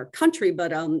only our country, but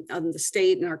the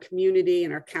state and our community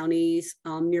and our counties,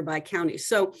 nearby counties.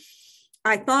 So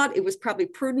I thought it was probably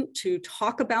prudent to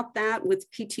talk about that with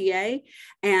PTA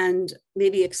and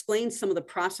maybe explain some of the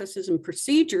processes and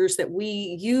procedures that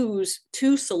we use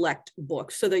to select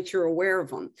books so that you're aware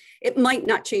of them. It might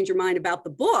not change your mind about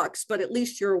the books, but at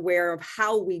least you're aware of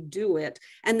how we do it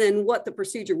and then what the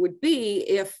procedure would be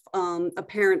if a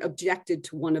parent objected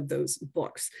to one of those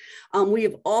books. We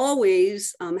have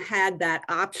always had that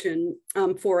option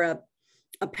for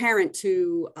a parent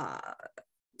to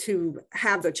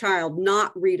have the child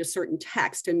not read a certain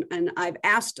text. And I've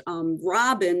asked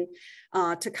Robin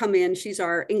to come in. She's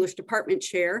our English department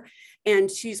chair,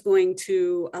 and she's going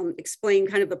to explain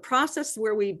kind of the process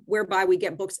whereby we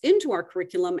get books into our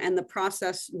curriculum and the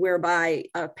process whereby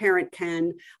a parent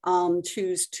can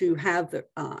choose to have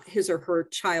his or her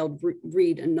child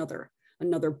read another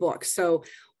book. So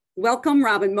welcome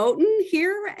Robin Moten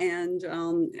here,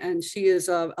 and she is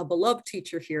a beloved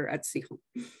teacher here at Seaholm.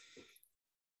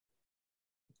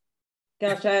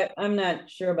 Gosh, I'm not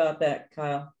sure about that,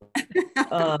 Kyle.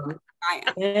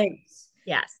 Thanks.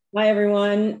 Yes. Hi,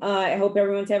 everyone. I hope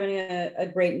everyone's having a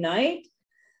great night.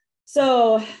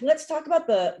 So let's talk about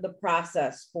the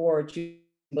process for choosing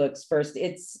books first.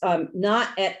 It's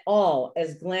not at all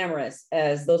as glamorous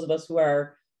as those of us who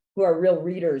are real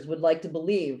readers would like to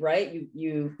believe, right?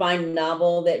 You find a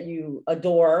novel that you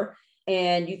adore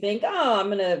and you think, oh,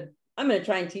 I'm gonna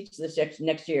try and teach this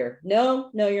next year. No,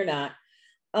 you're not.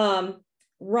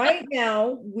 Right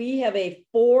now, we have a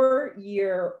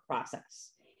 4-year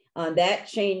process. That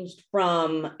changed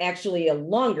from actually a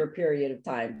longer period of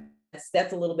time.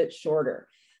 That's a little bit shorter.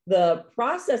 The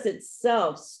process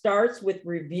itself starts with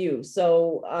review.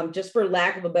 So just for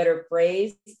lack of a better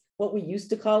phrase, what we used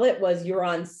to call it was you're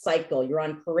on cycle, you're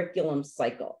on curriculum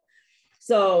cycle.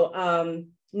 So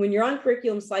when you're on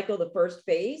curriculum cycle, the first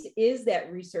phase is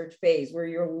that research phase where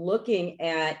you're looking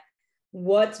at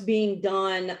what's being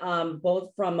done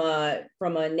both from a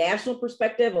national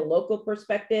perspective, a local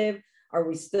perspective. Are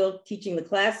we still teaching the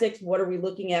classics? What are we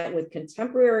looking at with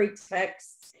contemporary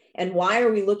texts? And why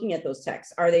are we looking at those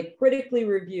texts? Are they critically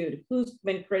reviewed? Who's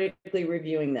been critically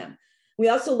reviewing them? We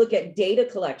also look at data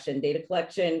collection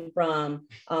from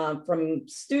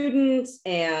students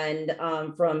and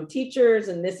from teachers.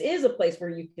 And this is a place where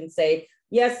you can say,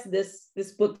 yes,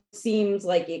 this book seems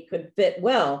like it could fit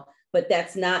well, but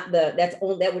that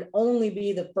would only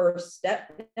be the first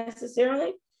step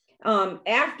necessarily.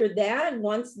 After that,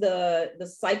 once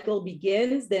the cycle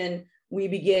begins, then we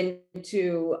begin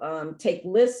to take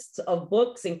lists of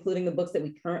books, including the books that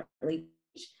we currently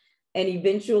teach. And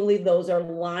eventually those are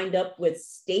lined up with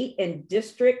state and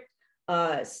district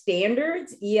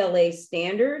standards, ELA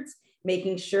standards,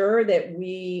 making sure that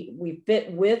we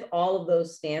fit with all of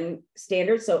those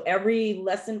standards. So every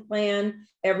lesson plan,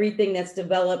 everything that's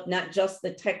developed, not just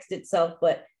the text itself,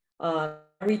 but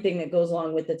everything that goes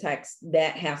along with the text,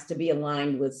 that has to be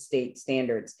aligned with state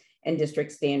standards and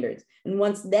district standards. And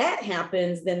once that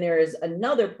happens, then there is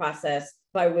another process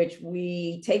by which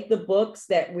we take the books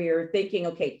that we're thinking,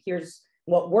 okay, here's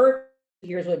what works,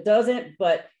 here's what doesn't,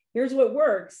 but here's what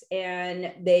works.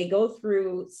 And they go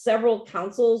through several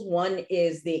councils. One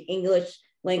is the English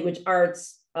Language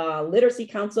Arts Literacy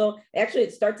Council. Actually,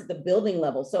 it starts at the building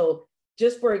level. So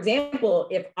just for example,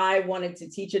 if I wanted to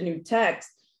teach a new text,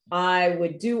 I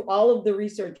would do all of the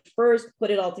research first,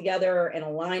 put it all together and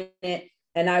align it.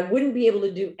 And I wouldn't be able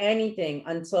to do anything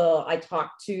until I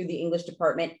talked to the English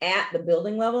department at the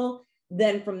building level.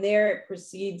 Then from there, it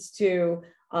proceeds to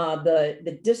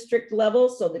the district level,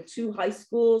 so the 2 high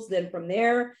schools. Then from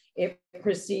there, it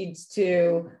proceeds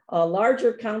to a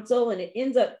larger council, and it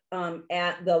ends up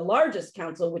at the largest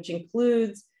council, which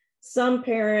includes some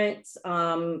parents,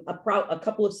 a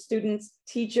couple of students,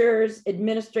 teachers,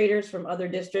 administrators from other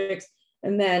districts.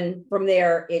 And then from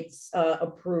there, it's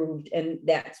approved, and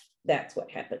that's what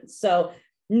happens. So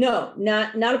no,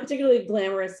 not a particularly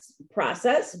glamorous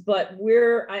process, but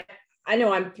I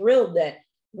know I'm thrilled that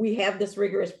we have this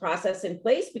rigorous process in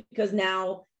place, because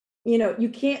now, you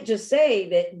can't just say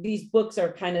that these books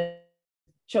are kind of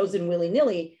chosen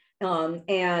willy-nilly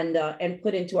and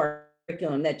put into our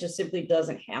curriculum. That just simply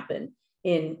doesn't happen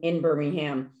in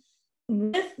Birmingham.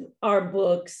 With our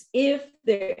books, if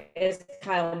there, as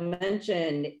Kyle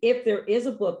mentioned, if there is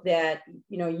a book that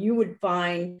you would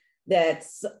find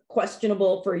that's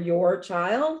questionable for your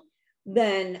child,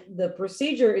 then the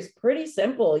procedure is pretty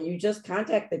simple. You just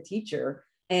contact the teacher,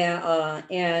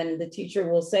 and the teacher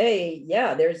will say,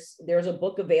 yeah, there's a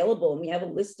book available, and we have a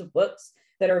list of books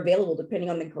that are available depending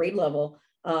on the grade level,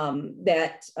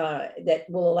 that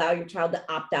will allow your child to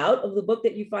opt out of the book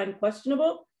that you find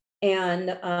questionable, and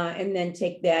then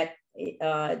take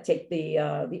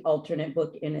the alternate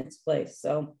book in its place.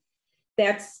 So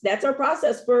that's our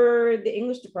process for the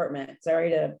English department.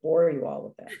 Sorry to bore you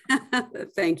all with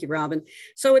that. Thank you, Robin.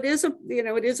 So it is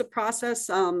a process.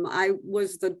 I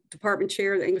was the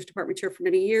English department chair for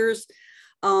many years.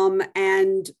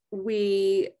 And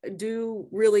we do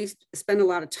really spend a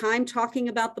lot of time talking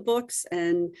about the books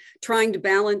and trying to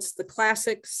balance the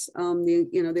classics,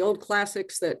 the old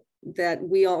classics that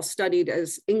we all studied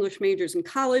as English majors in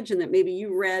college, and that maybe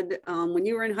you read when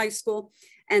you were in high school,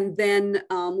 and then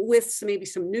with maybe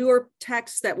some newer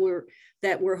texts that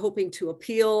we're hoping to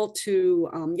appeal to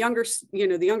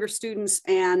the younger students,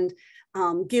 and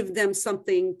give them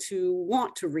something to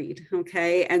want to read.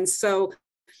 Okay, and so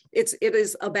it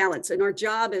is a balance, and our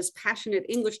job as passionate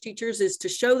English teachers is to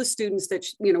show the students that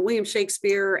William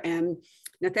Shakespeare and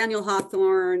Nathaniel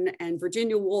Hawthorne and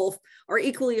Virginia Woolf are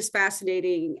equally as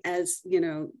fascinating as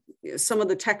some of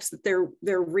the texts that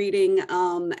they're reading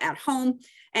at home.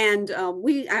 And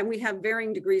we have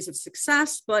varying degrees of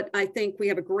success, but I think we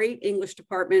have a great English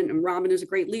department, and Robin is a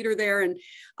great leader there. And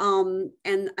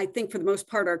I think for the most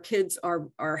part, our kids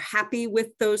are happy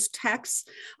with those texts.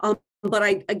 But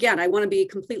I want to be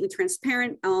completely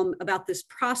transparent about this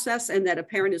process, and that a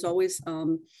parent is always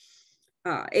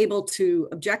able to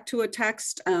object to a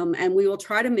text, and we will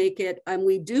try to make it, and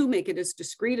we do make it as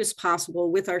discreet as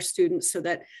possible with our students, so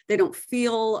that they don't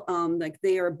feel like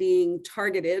they are being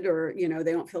targeted, or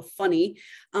they don't feel funny.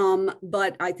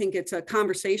 But I think it's a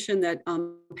conversation that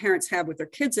parents have with their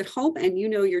kids at home, and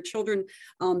your children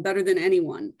better than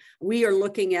anyone. We are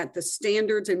looking at the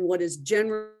standards and what is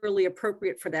generally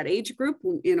appropriate for that age group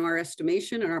in our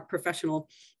estimation and our professional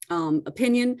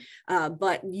opinion,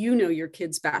 but your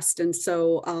kids best. And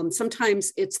so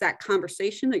sometimes it's that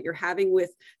conversation that you're having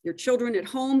with your children at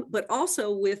home, but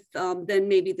also with then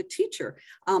maybe the teacher.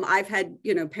 I've had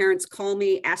parents call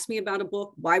me, ask me about a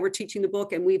book, why we're teaching the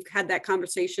book, and we've had that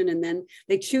conversation, and then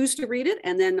they choose to read it.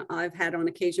 And then I've had on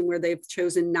occasion where they've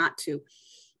chosen not to.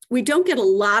 We don't get a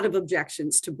lot of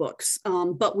objections to books,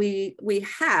 but we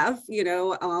have,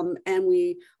 and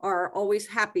we are always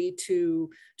happy to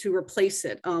replace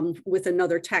it with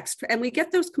another text. And we get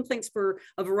those complaints for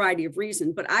a variety of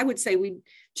reasons. But I would say we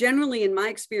generally, in my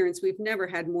experience, we've never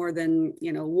had more than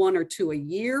 1 or 2 a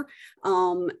year,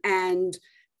 and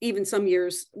even some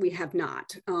years we have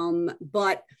not.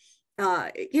 But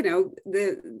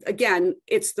again,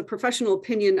 it's the professional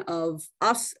opinion of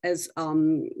us as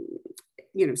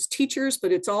teachers,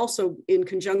 but it's also in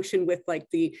conjunction with like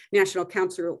the National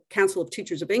Council of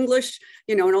Teachers of English,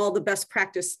 and all the best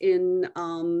practice in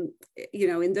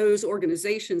those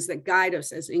organizations that guide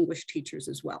us as English teachers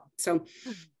as well. So,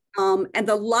 and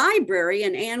the library,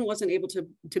 and Anne wasn't able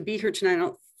to be here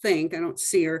tonight, I don't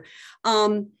see her.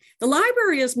 The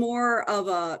library is more of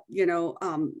a,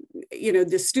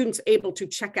 the students able to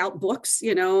check out books,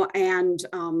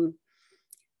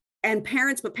 and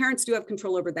parents, but parents do have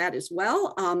control over that as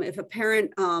well. If a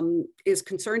parent is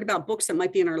concerned about books that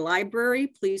might be in our library,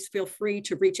 please feel free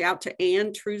to reach out to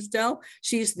Anne Truesdell.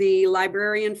 She's the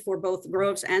librarian for both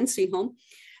Groves and Seaholm.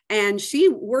 And she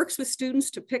works with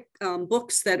students to pick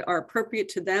books that are appropriate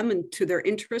to them and to their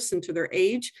interests and to their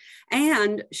age.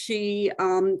 And she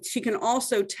can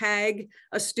also tag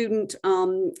a student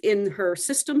in her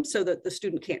system so that the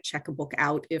student can't check a book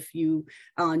out if you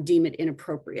deem it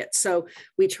inappropriate. So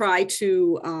we try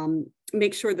to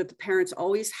make sure that the parents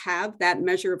always have that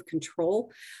measure of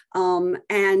control.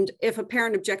 And if a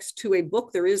parent objects to a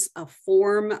book, there is a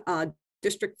form,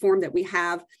 district form that we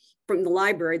have from the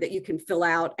library that you can fill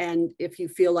out. And if you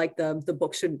feel like the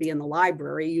book shouldn't be in the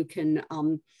library, you can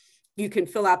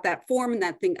fill out that form, and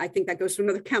I think that goes to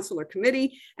another council or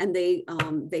committee, and they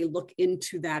look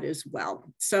into that as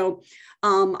well. So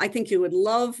I think you would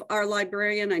love our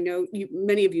librarian. I know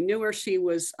many of you knew her. She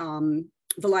was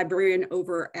the librarian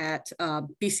over at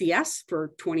BCS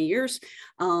for 20 years.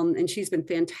 And she's been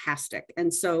fantastic.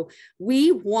 And so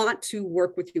we want to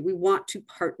work with you. We want to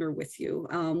partner with you.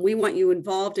 We want you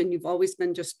involved, and you've always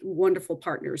been just wonderful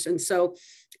partners. And so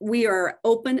we are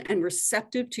open and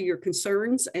receptive to your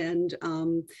concerns, and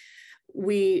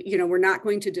we're not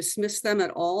going to dismiss them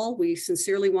at all. We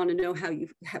sincerely want to know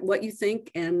what you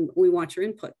think, and we want your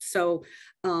input. So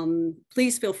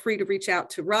please feel free to reach out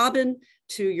to Robin,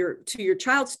 to your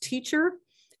child's teacher,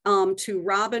 to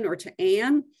Robin or to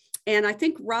Anne. And I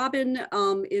think Robin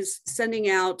is sending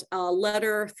out a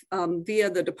letter via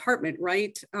the department,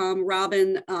 right,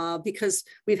 Robin, because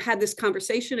we've had this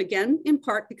conversation again, in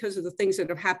part because of the things that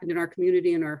have happened in our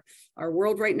community and our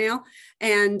world right now.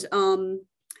 And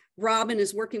Robin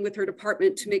is working with her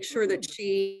department to make sure that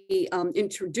she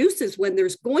introduces when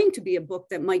there's going to be a book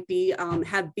that might be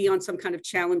on some kind of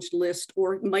challenged list,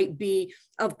 or might be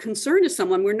of concern to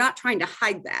someone. We're not trying to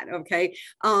hide that, okay?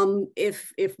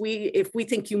 If we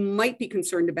think you might be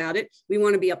concerned about it, we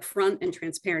want to be upfront and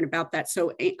transparent about that.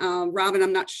 So Robin,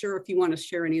 I'm not sure if you want to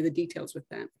share any of the details with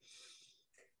that.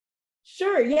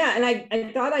 Sure, yeah, and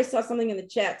I thought I saw something in the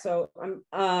chat, so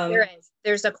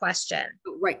there's a question.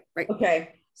 Right. Okay.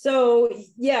 So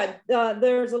yeah,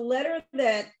 there's a letter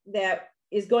that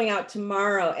is going out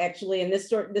tomorrow, actually, and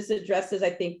this addresses, I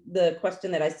think, the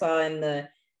question that I saw in the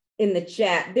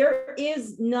chat. There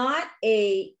is not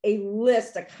a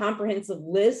comprehensive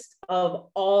list of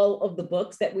all of the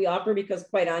books that we offer, because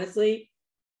quite honestly,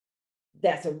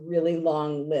 that's a really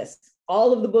long list.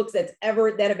 All of the books that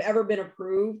have ever been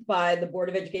approved by the Board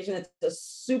of Education, that's a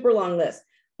super long list.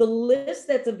 The list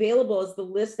that's available is the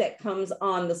list that comes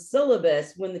on the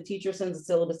syllabus when the teacher sends a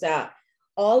syllabus out.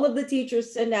 All of the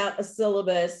teachers send out a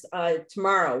syllabus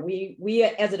tomorrow. We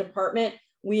as a department,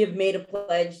 we have made a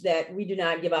pledge that we do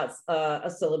not give out a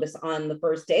syllabus on the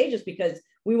first day, just because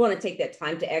we want to take that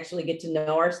time to actually get to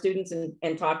know our students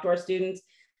and talk to our students.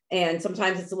 And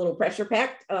sometimes it's a little pressure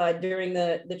packed during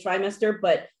the trimester,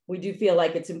 but we do feel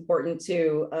like it's important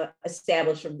to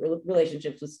establish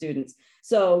relationships with students.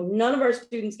 So none of our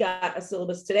students got a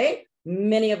syllabus today.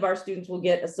 Many of our students will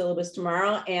get a syllabus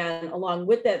tomorrow. And along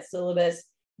with that syllabus,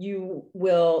 you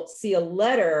will see a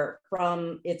letter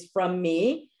from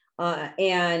me.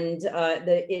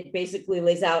 It basically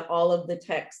lays out all of the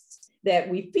texts that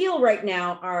we feel right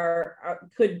now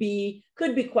could be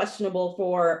questionable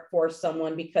for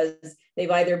someone, because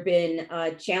they've either been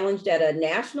challenged at a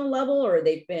national level, or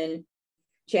they've been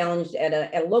challenged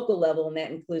at a local level, and that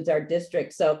includes our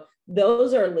district. So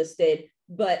those are listed.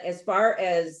 But as far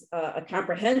as a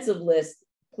comprehensive list,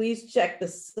 please check the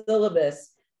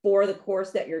syllabus for the course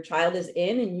that your child is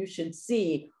in, and you should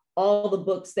see all the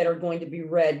books that are going to be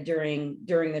read during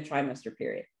the trimester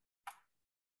period.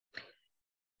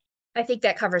 I think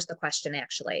that covers the question,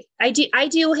 actually. I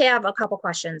do have a couple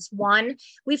questions. One,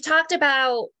 we've talked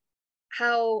about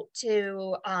how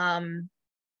to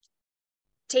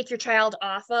take your child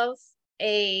off of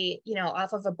a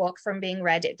book from being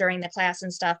read during the class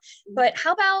and stuff. But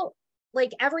how about,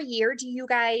 like, every year, do you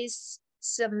guys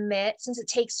submit, since it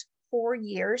takes 4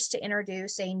 years to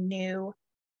introduce a new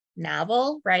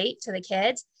novel, right, to the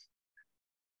kids?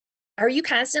 Are you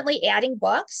constantly adding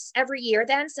books every year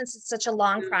then, since it's such a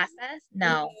long process?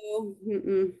 No.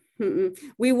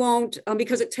 We won't,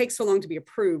 because it takes so long to be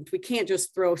approved. We can't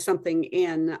just throw something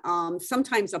in.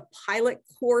 Sometimes a pilot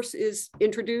course is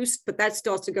introduced, but that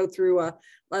still has to go through a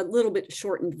little bit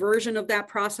shortened version of that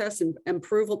process and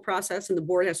approval process, and the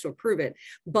board has to approve it.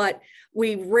 But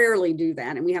we rarely do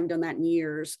that, and we haven't done that in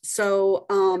years. So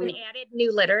haven't added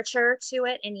new literature to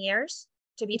it in years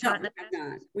to be taught in the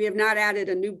past? We have not added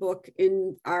a new book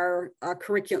in our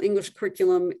curriculum, English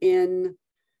curriculum, in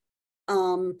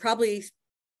probably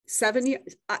 7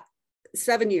 years.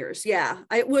 7 years. Yeah.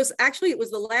 It was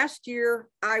the last year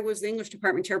I was the English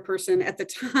department chairperson. At the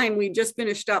time, we just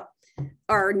finished up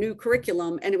our new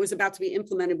curriculum, and it was about to be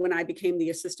implemented when I became the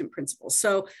assistant principal.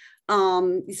 So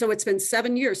it's been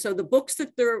 7 years. So the books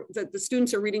that the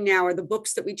students are reading now are the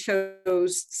books that we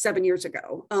chose 7 years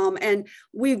ago. And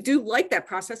we do like that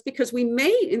process, because we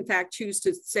may in fact choose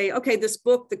to say, okay, this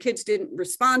book, the kids didn't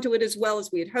respond to it as well as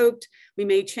we had hoped. We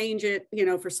may change it,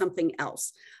 for something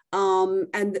else.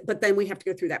 But then we have to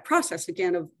go through that process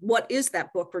again of what is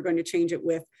that book we're going to change it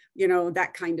with,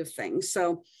 that kind of thing.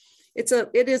 So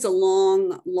it is a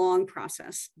long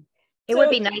process. It would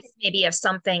be nice maybe if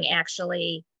something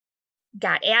actually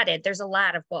got added. There's a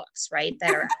lot of books, right,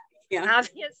 that are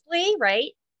obviously,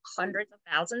 right, hundreds of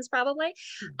thousands probably.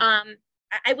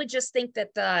 I would just think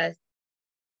that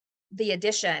the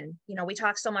addition, we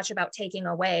talk so much about taking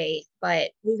away,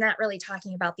 but we're not really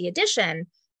talking about the addition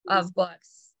of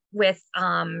books with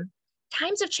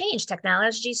times have changed,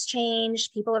 technology's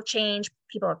changed, people have changed,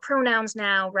 people have pronouns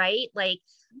now, right? Like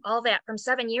all that from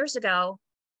 7 years ago,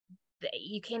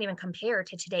 you can't even compare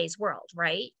to today's world,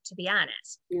 right? To be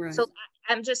honest. Right. So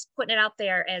I'm just putting it out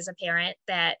there as a parent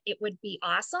that it would be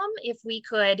awesome if we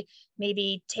could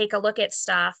maybe take a look at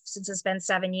stuff since it's been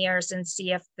 7 years and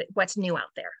see if what's new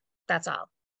out there. That's all.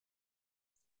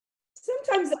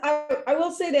 Sometimes I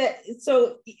will say that,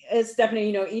 so as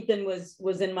Stephanie, Ethan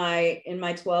was in my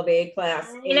 12A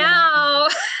class.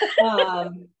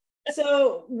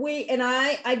 So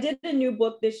I did a new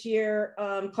book this year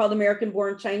called American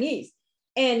Born Chinese,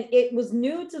 and it was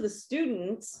new to the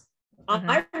students.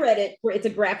 I read it, it's a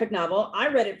graphic novel. I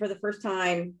read it for the first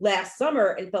time last summer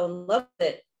and fell in love with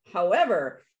it.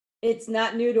 However, it's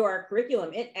not new to our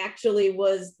curriculum. It actually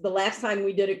was the last time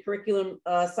we did a curriculum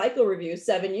cycle review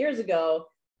 7 years ago.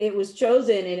 It was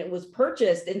chosen and it was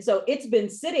purchased. And so it's been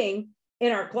sitting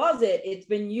in our closet. It's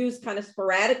been used kind of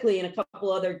sporadically in a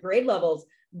couple other grade levels,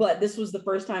 but this was the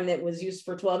first time that it was used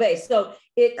for 12A. So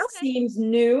it seems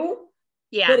new,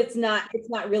 but it's not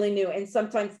really new. And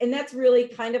sometimes, and that's really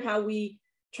kind of how we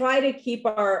try to keep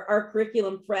our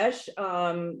curriculum fresh.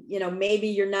 Maybe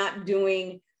you're not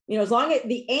doing, as long as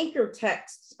the anchor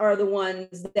texts are the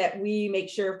ones that we make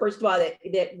sure, first of all,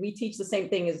 that we teach the same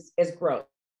thing as growth.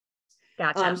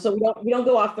 Gotcha. So we don't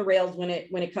go off the rails when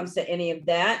it comes to any of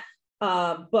that.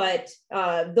 But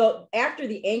after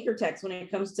the anchor text, when it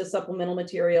comes to supplemental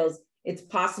materials, it's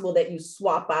possible that you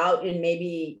swap out and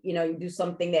maybe, you do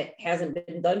something that hasn't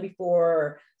been done before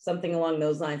or something along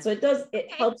those lines. So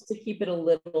it helps to keep it a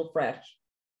little fresh.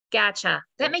 Gotcha.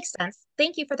 That makes sense.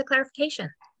 Thank you for the clarification.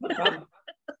 No problem.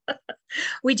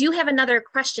 We do have another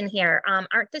question here.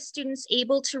 Aren't the students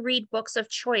able to read books of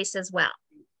choice as well?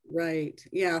 Right.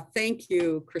 Yeah. Thank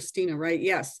you, Christina. Right.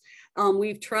 Yes.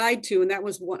 We've tried to, and that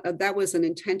was an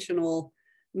intentional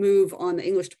move on the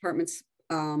English department's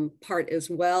part as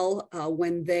well.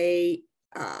 When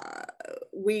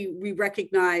we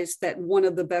recognize that one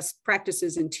of the best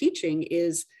practices in teaching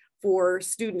is for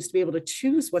students to be able to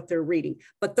choose what they're reading,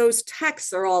 but those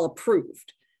texts are all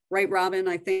approved. Right, Robin?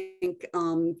 I think,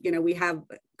 we have,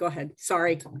 go ahead.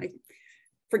 Sorry, I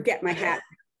forget my hat.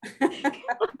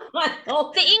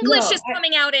 The English is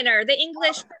coming out in her, the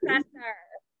English professor.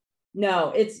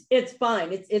 No, it's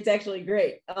fine. It's actually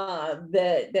great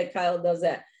that Kyle does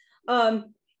that.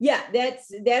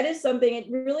 That is something, it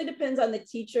really depends on the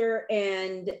teacher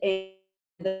and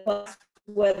the class,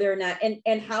 whether or not,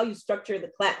 and how you structure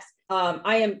the class.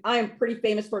 I am pretty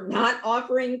famous for not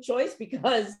offering choice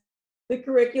because the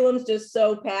curriculum's just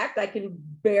so packed. I can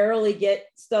barely get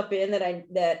stuff in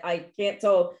that I can't.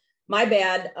 So my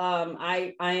bad.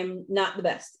 I am not the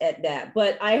best at that,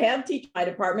 but I have teachers in my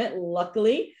department,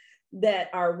 luckily, that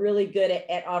are really good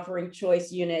at offering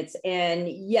choice units. And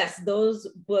yes, those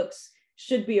books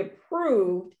should be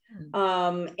approved.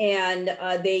 And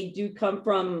they do come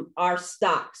from our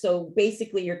stock. So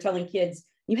basically you're telling kids,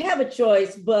 you have a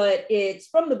choice, but it's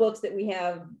from the books that we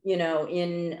have,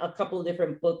 in a couple of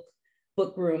different book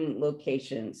room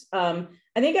locations. I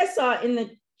think I saw in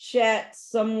the chat,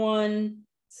 someone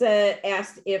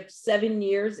asked if 7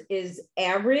 years is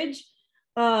average.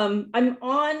 I'm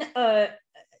on a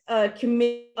a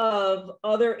committee of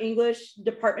other English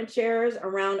department chairs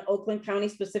around Oakland County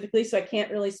specifically, so I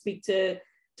can't really speak to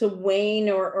Wayne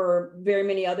or very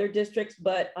many other districts,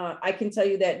 but I can tell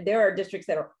you that there are districts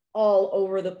that are all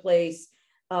over the place.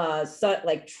 So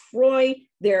like Troy,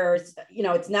 there's,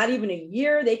 it's not even a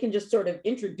year. They can just sort of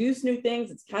introduce new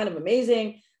things. It's kind of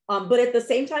amazing. But at the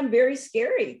same time, very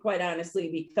scary, quite honestly,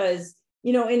 because,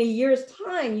 in a year's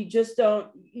time, you just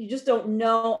don't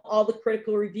know all the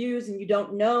critical reviews, and you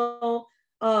don't know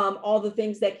all the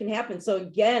things that can happen. So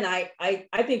again, I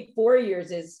think 4 years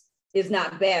is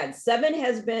not bad. 7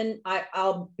 has been,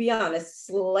 I'll be honest,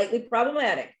 slightly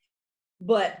problematic.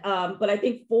 But I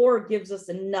think 4 gives us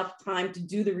enough time to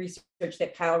do the research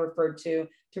that Kyle referred to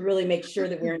really make sure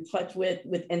that we're in touch with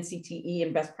NCTE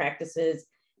and best practices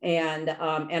and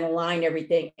align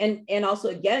everything. And also,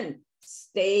 again,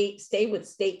 stay with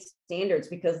state standards,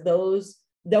 because those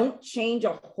don't change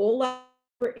a whole lot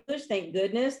for English. Thank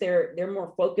goodness. They're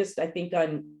more focused, I think,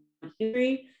 on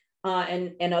history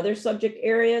and other subject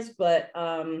areas, but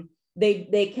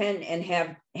they can and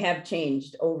have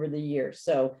changed over the years.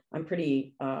 So I'm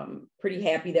pretty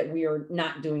happy that we are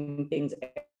not doing things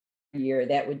every year.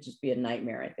 That would just be a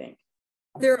nightmare, I think.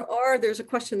 There's a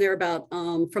question there about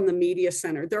from the media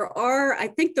center. I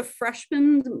think the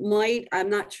freshmen might, I'm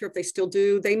not sure if they still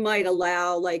do, they might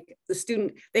allow like the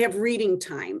student, they have reading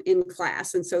time in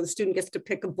class. And so the student gets to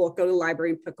pick a book, go to the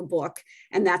library and pick a book.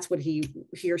 And that's what he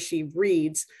or she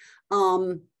reads.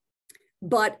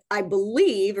 But I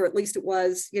believe, or at least it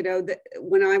was, that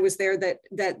when I was there, that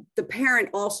the parent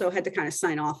also had to kind of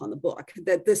sign off on the book,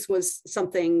 that this was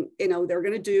something, they're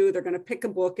going to do. They're going to pick a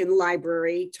book in the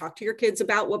library, talk to your kids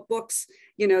about what books,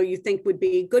 you think would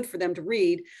be good for them to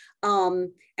read. And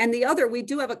the other, we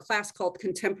do have a class called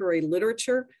Contemporary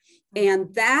Literature.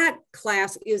 And that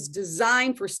class is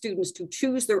designed for students to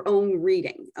choose their own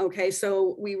reading. Okay,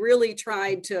 so we really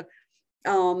tried to,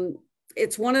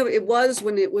 it was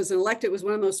when it was elected, it was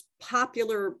one of the most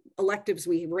popular electives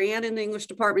we ran in the English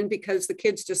department, because the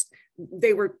kids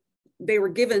they were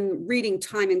given reading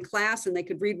time in class and they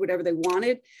could read whatever they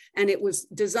wanted. And it was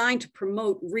designed to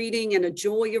promote reading and a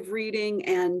joy of reading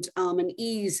and an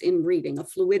ease in reading, a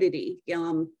fluidity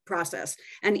process.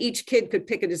 And each kid could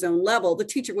pick at his own level. The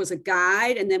teacher was a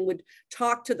guide and then would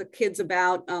talk to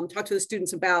the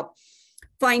students about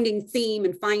finding theme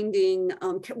and finding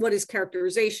what is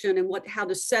characterization and how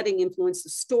does setting influence the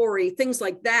story, things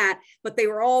like that. But they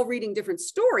were all reading different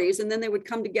stories, and then they would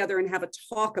come together and have a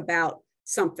talk about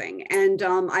something. And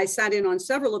I sat in on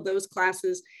several of those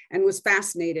classes and was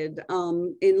fascinated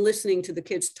in listening to the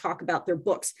kids talk about their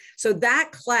books. So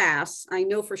that class, I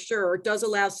know for sure, does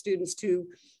allow students to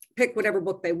pick whatever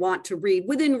book they want to read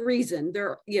within reason.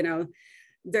 There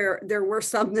were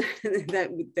some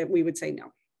that we would say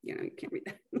no. You can't read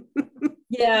that.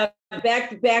 Yeah,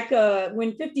 back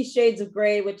when 50 Shades of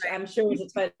Grey, which I'm sure was a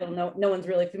title no one's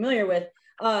really familiar with,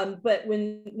 but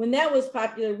when that was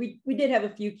popular, we did have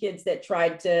a few kids that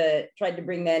tried to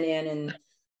bring that in, and it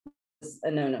was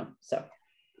a no. So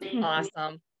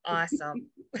awesome.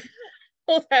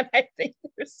 Hold on, I think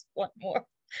there's one more.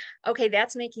 Okay,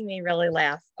 that's making me really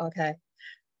laugh. Okay.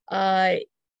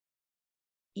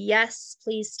 Yes,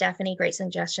 please, Stephanie, great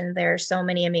suggestion. There are so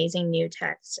many amazing new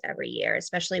texts every year,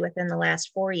 especially within the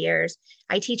last 4 years.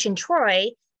 I teach in Troy,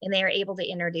 and they are able to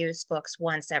introduce books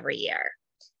once every year.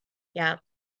 Yeah.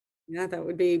 Yeah, that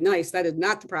would be nice. That is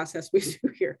not the process we do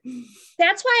here.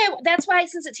 That's why,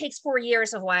 since it takes 4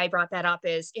 years, of why I brought that up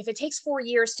is if it takes 4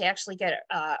 years to actually get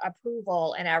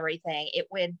approval and everything,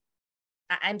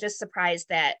 I'm just surprised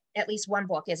that at least one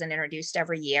book isn't introduced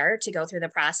every year to go through the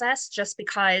process, just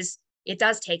because it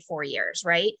does take 4 years,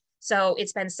 right? So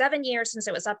it's been 7 years since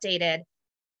it was updated.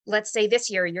 Let's say this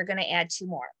year you're going to add 2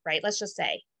 more, right? Let's just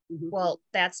say, well,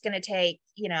 that's going to take,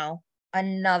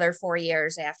 another 4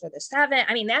 years after the 7.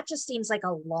 I mean, that just seems like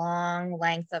a long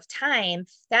length of time.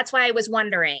 That's why I was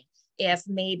wondering if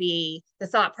maybe the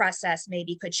thought process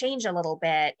maybe could change a little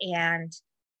bit, and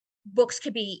books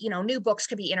could be, new books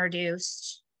could be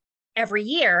introduced every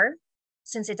year,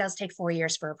 since it does take 4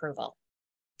 years for approval.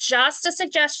 Just a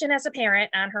suggestion as a parent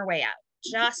on her way out.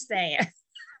 Just saying.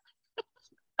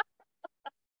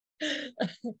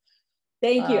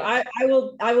 Thank you. I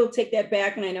will take that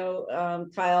back, and I know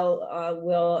Kyle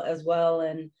will as well,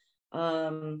 and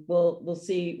we'll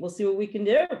see what we can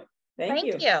do. Thank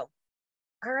you.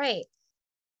 All right.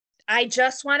 I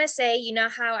just want to say, you know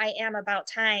how I am about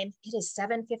time. It is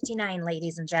 7:59,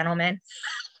 ladies and gentlemen.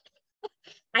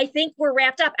 I think we're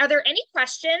wrapped up. Are there any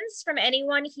questions from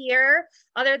anyone here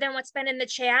other than what's been in the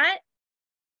chat?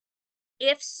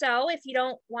 If so, if you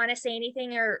don't want to say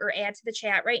anything or add to the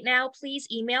chat right now, please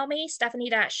email me,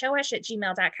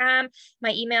 stephanie.showish@gmail.com.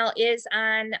 My email is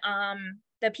on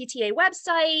the PTA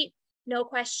website. No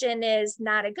question is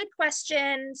not a good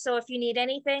question. So if you need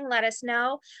anything, let us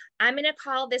know. I'm going to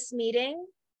call this meeting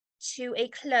to a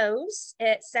close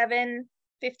at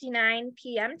 7:59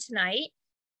 p.m. tonight.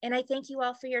 And I thank you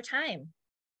all for your time.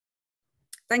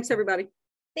 Thanks, everybody.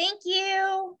 Thank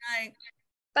you. Bye.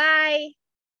 Bye.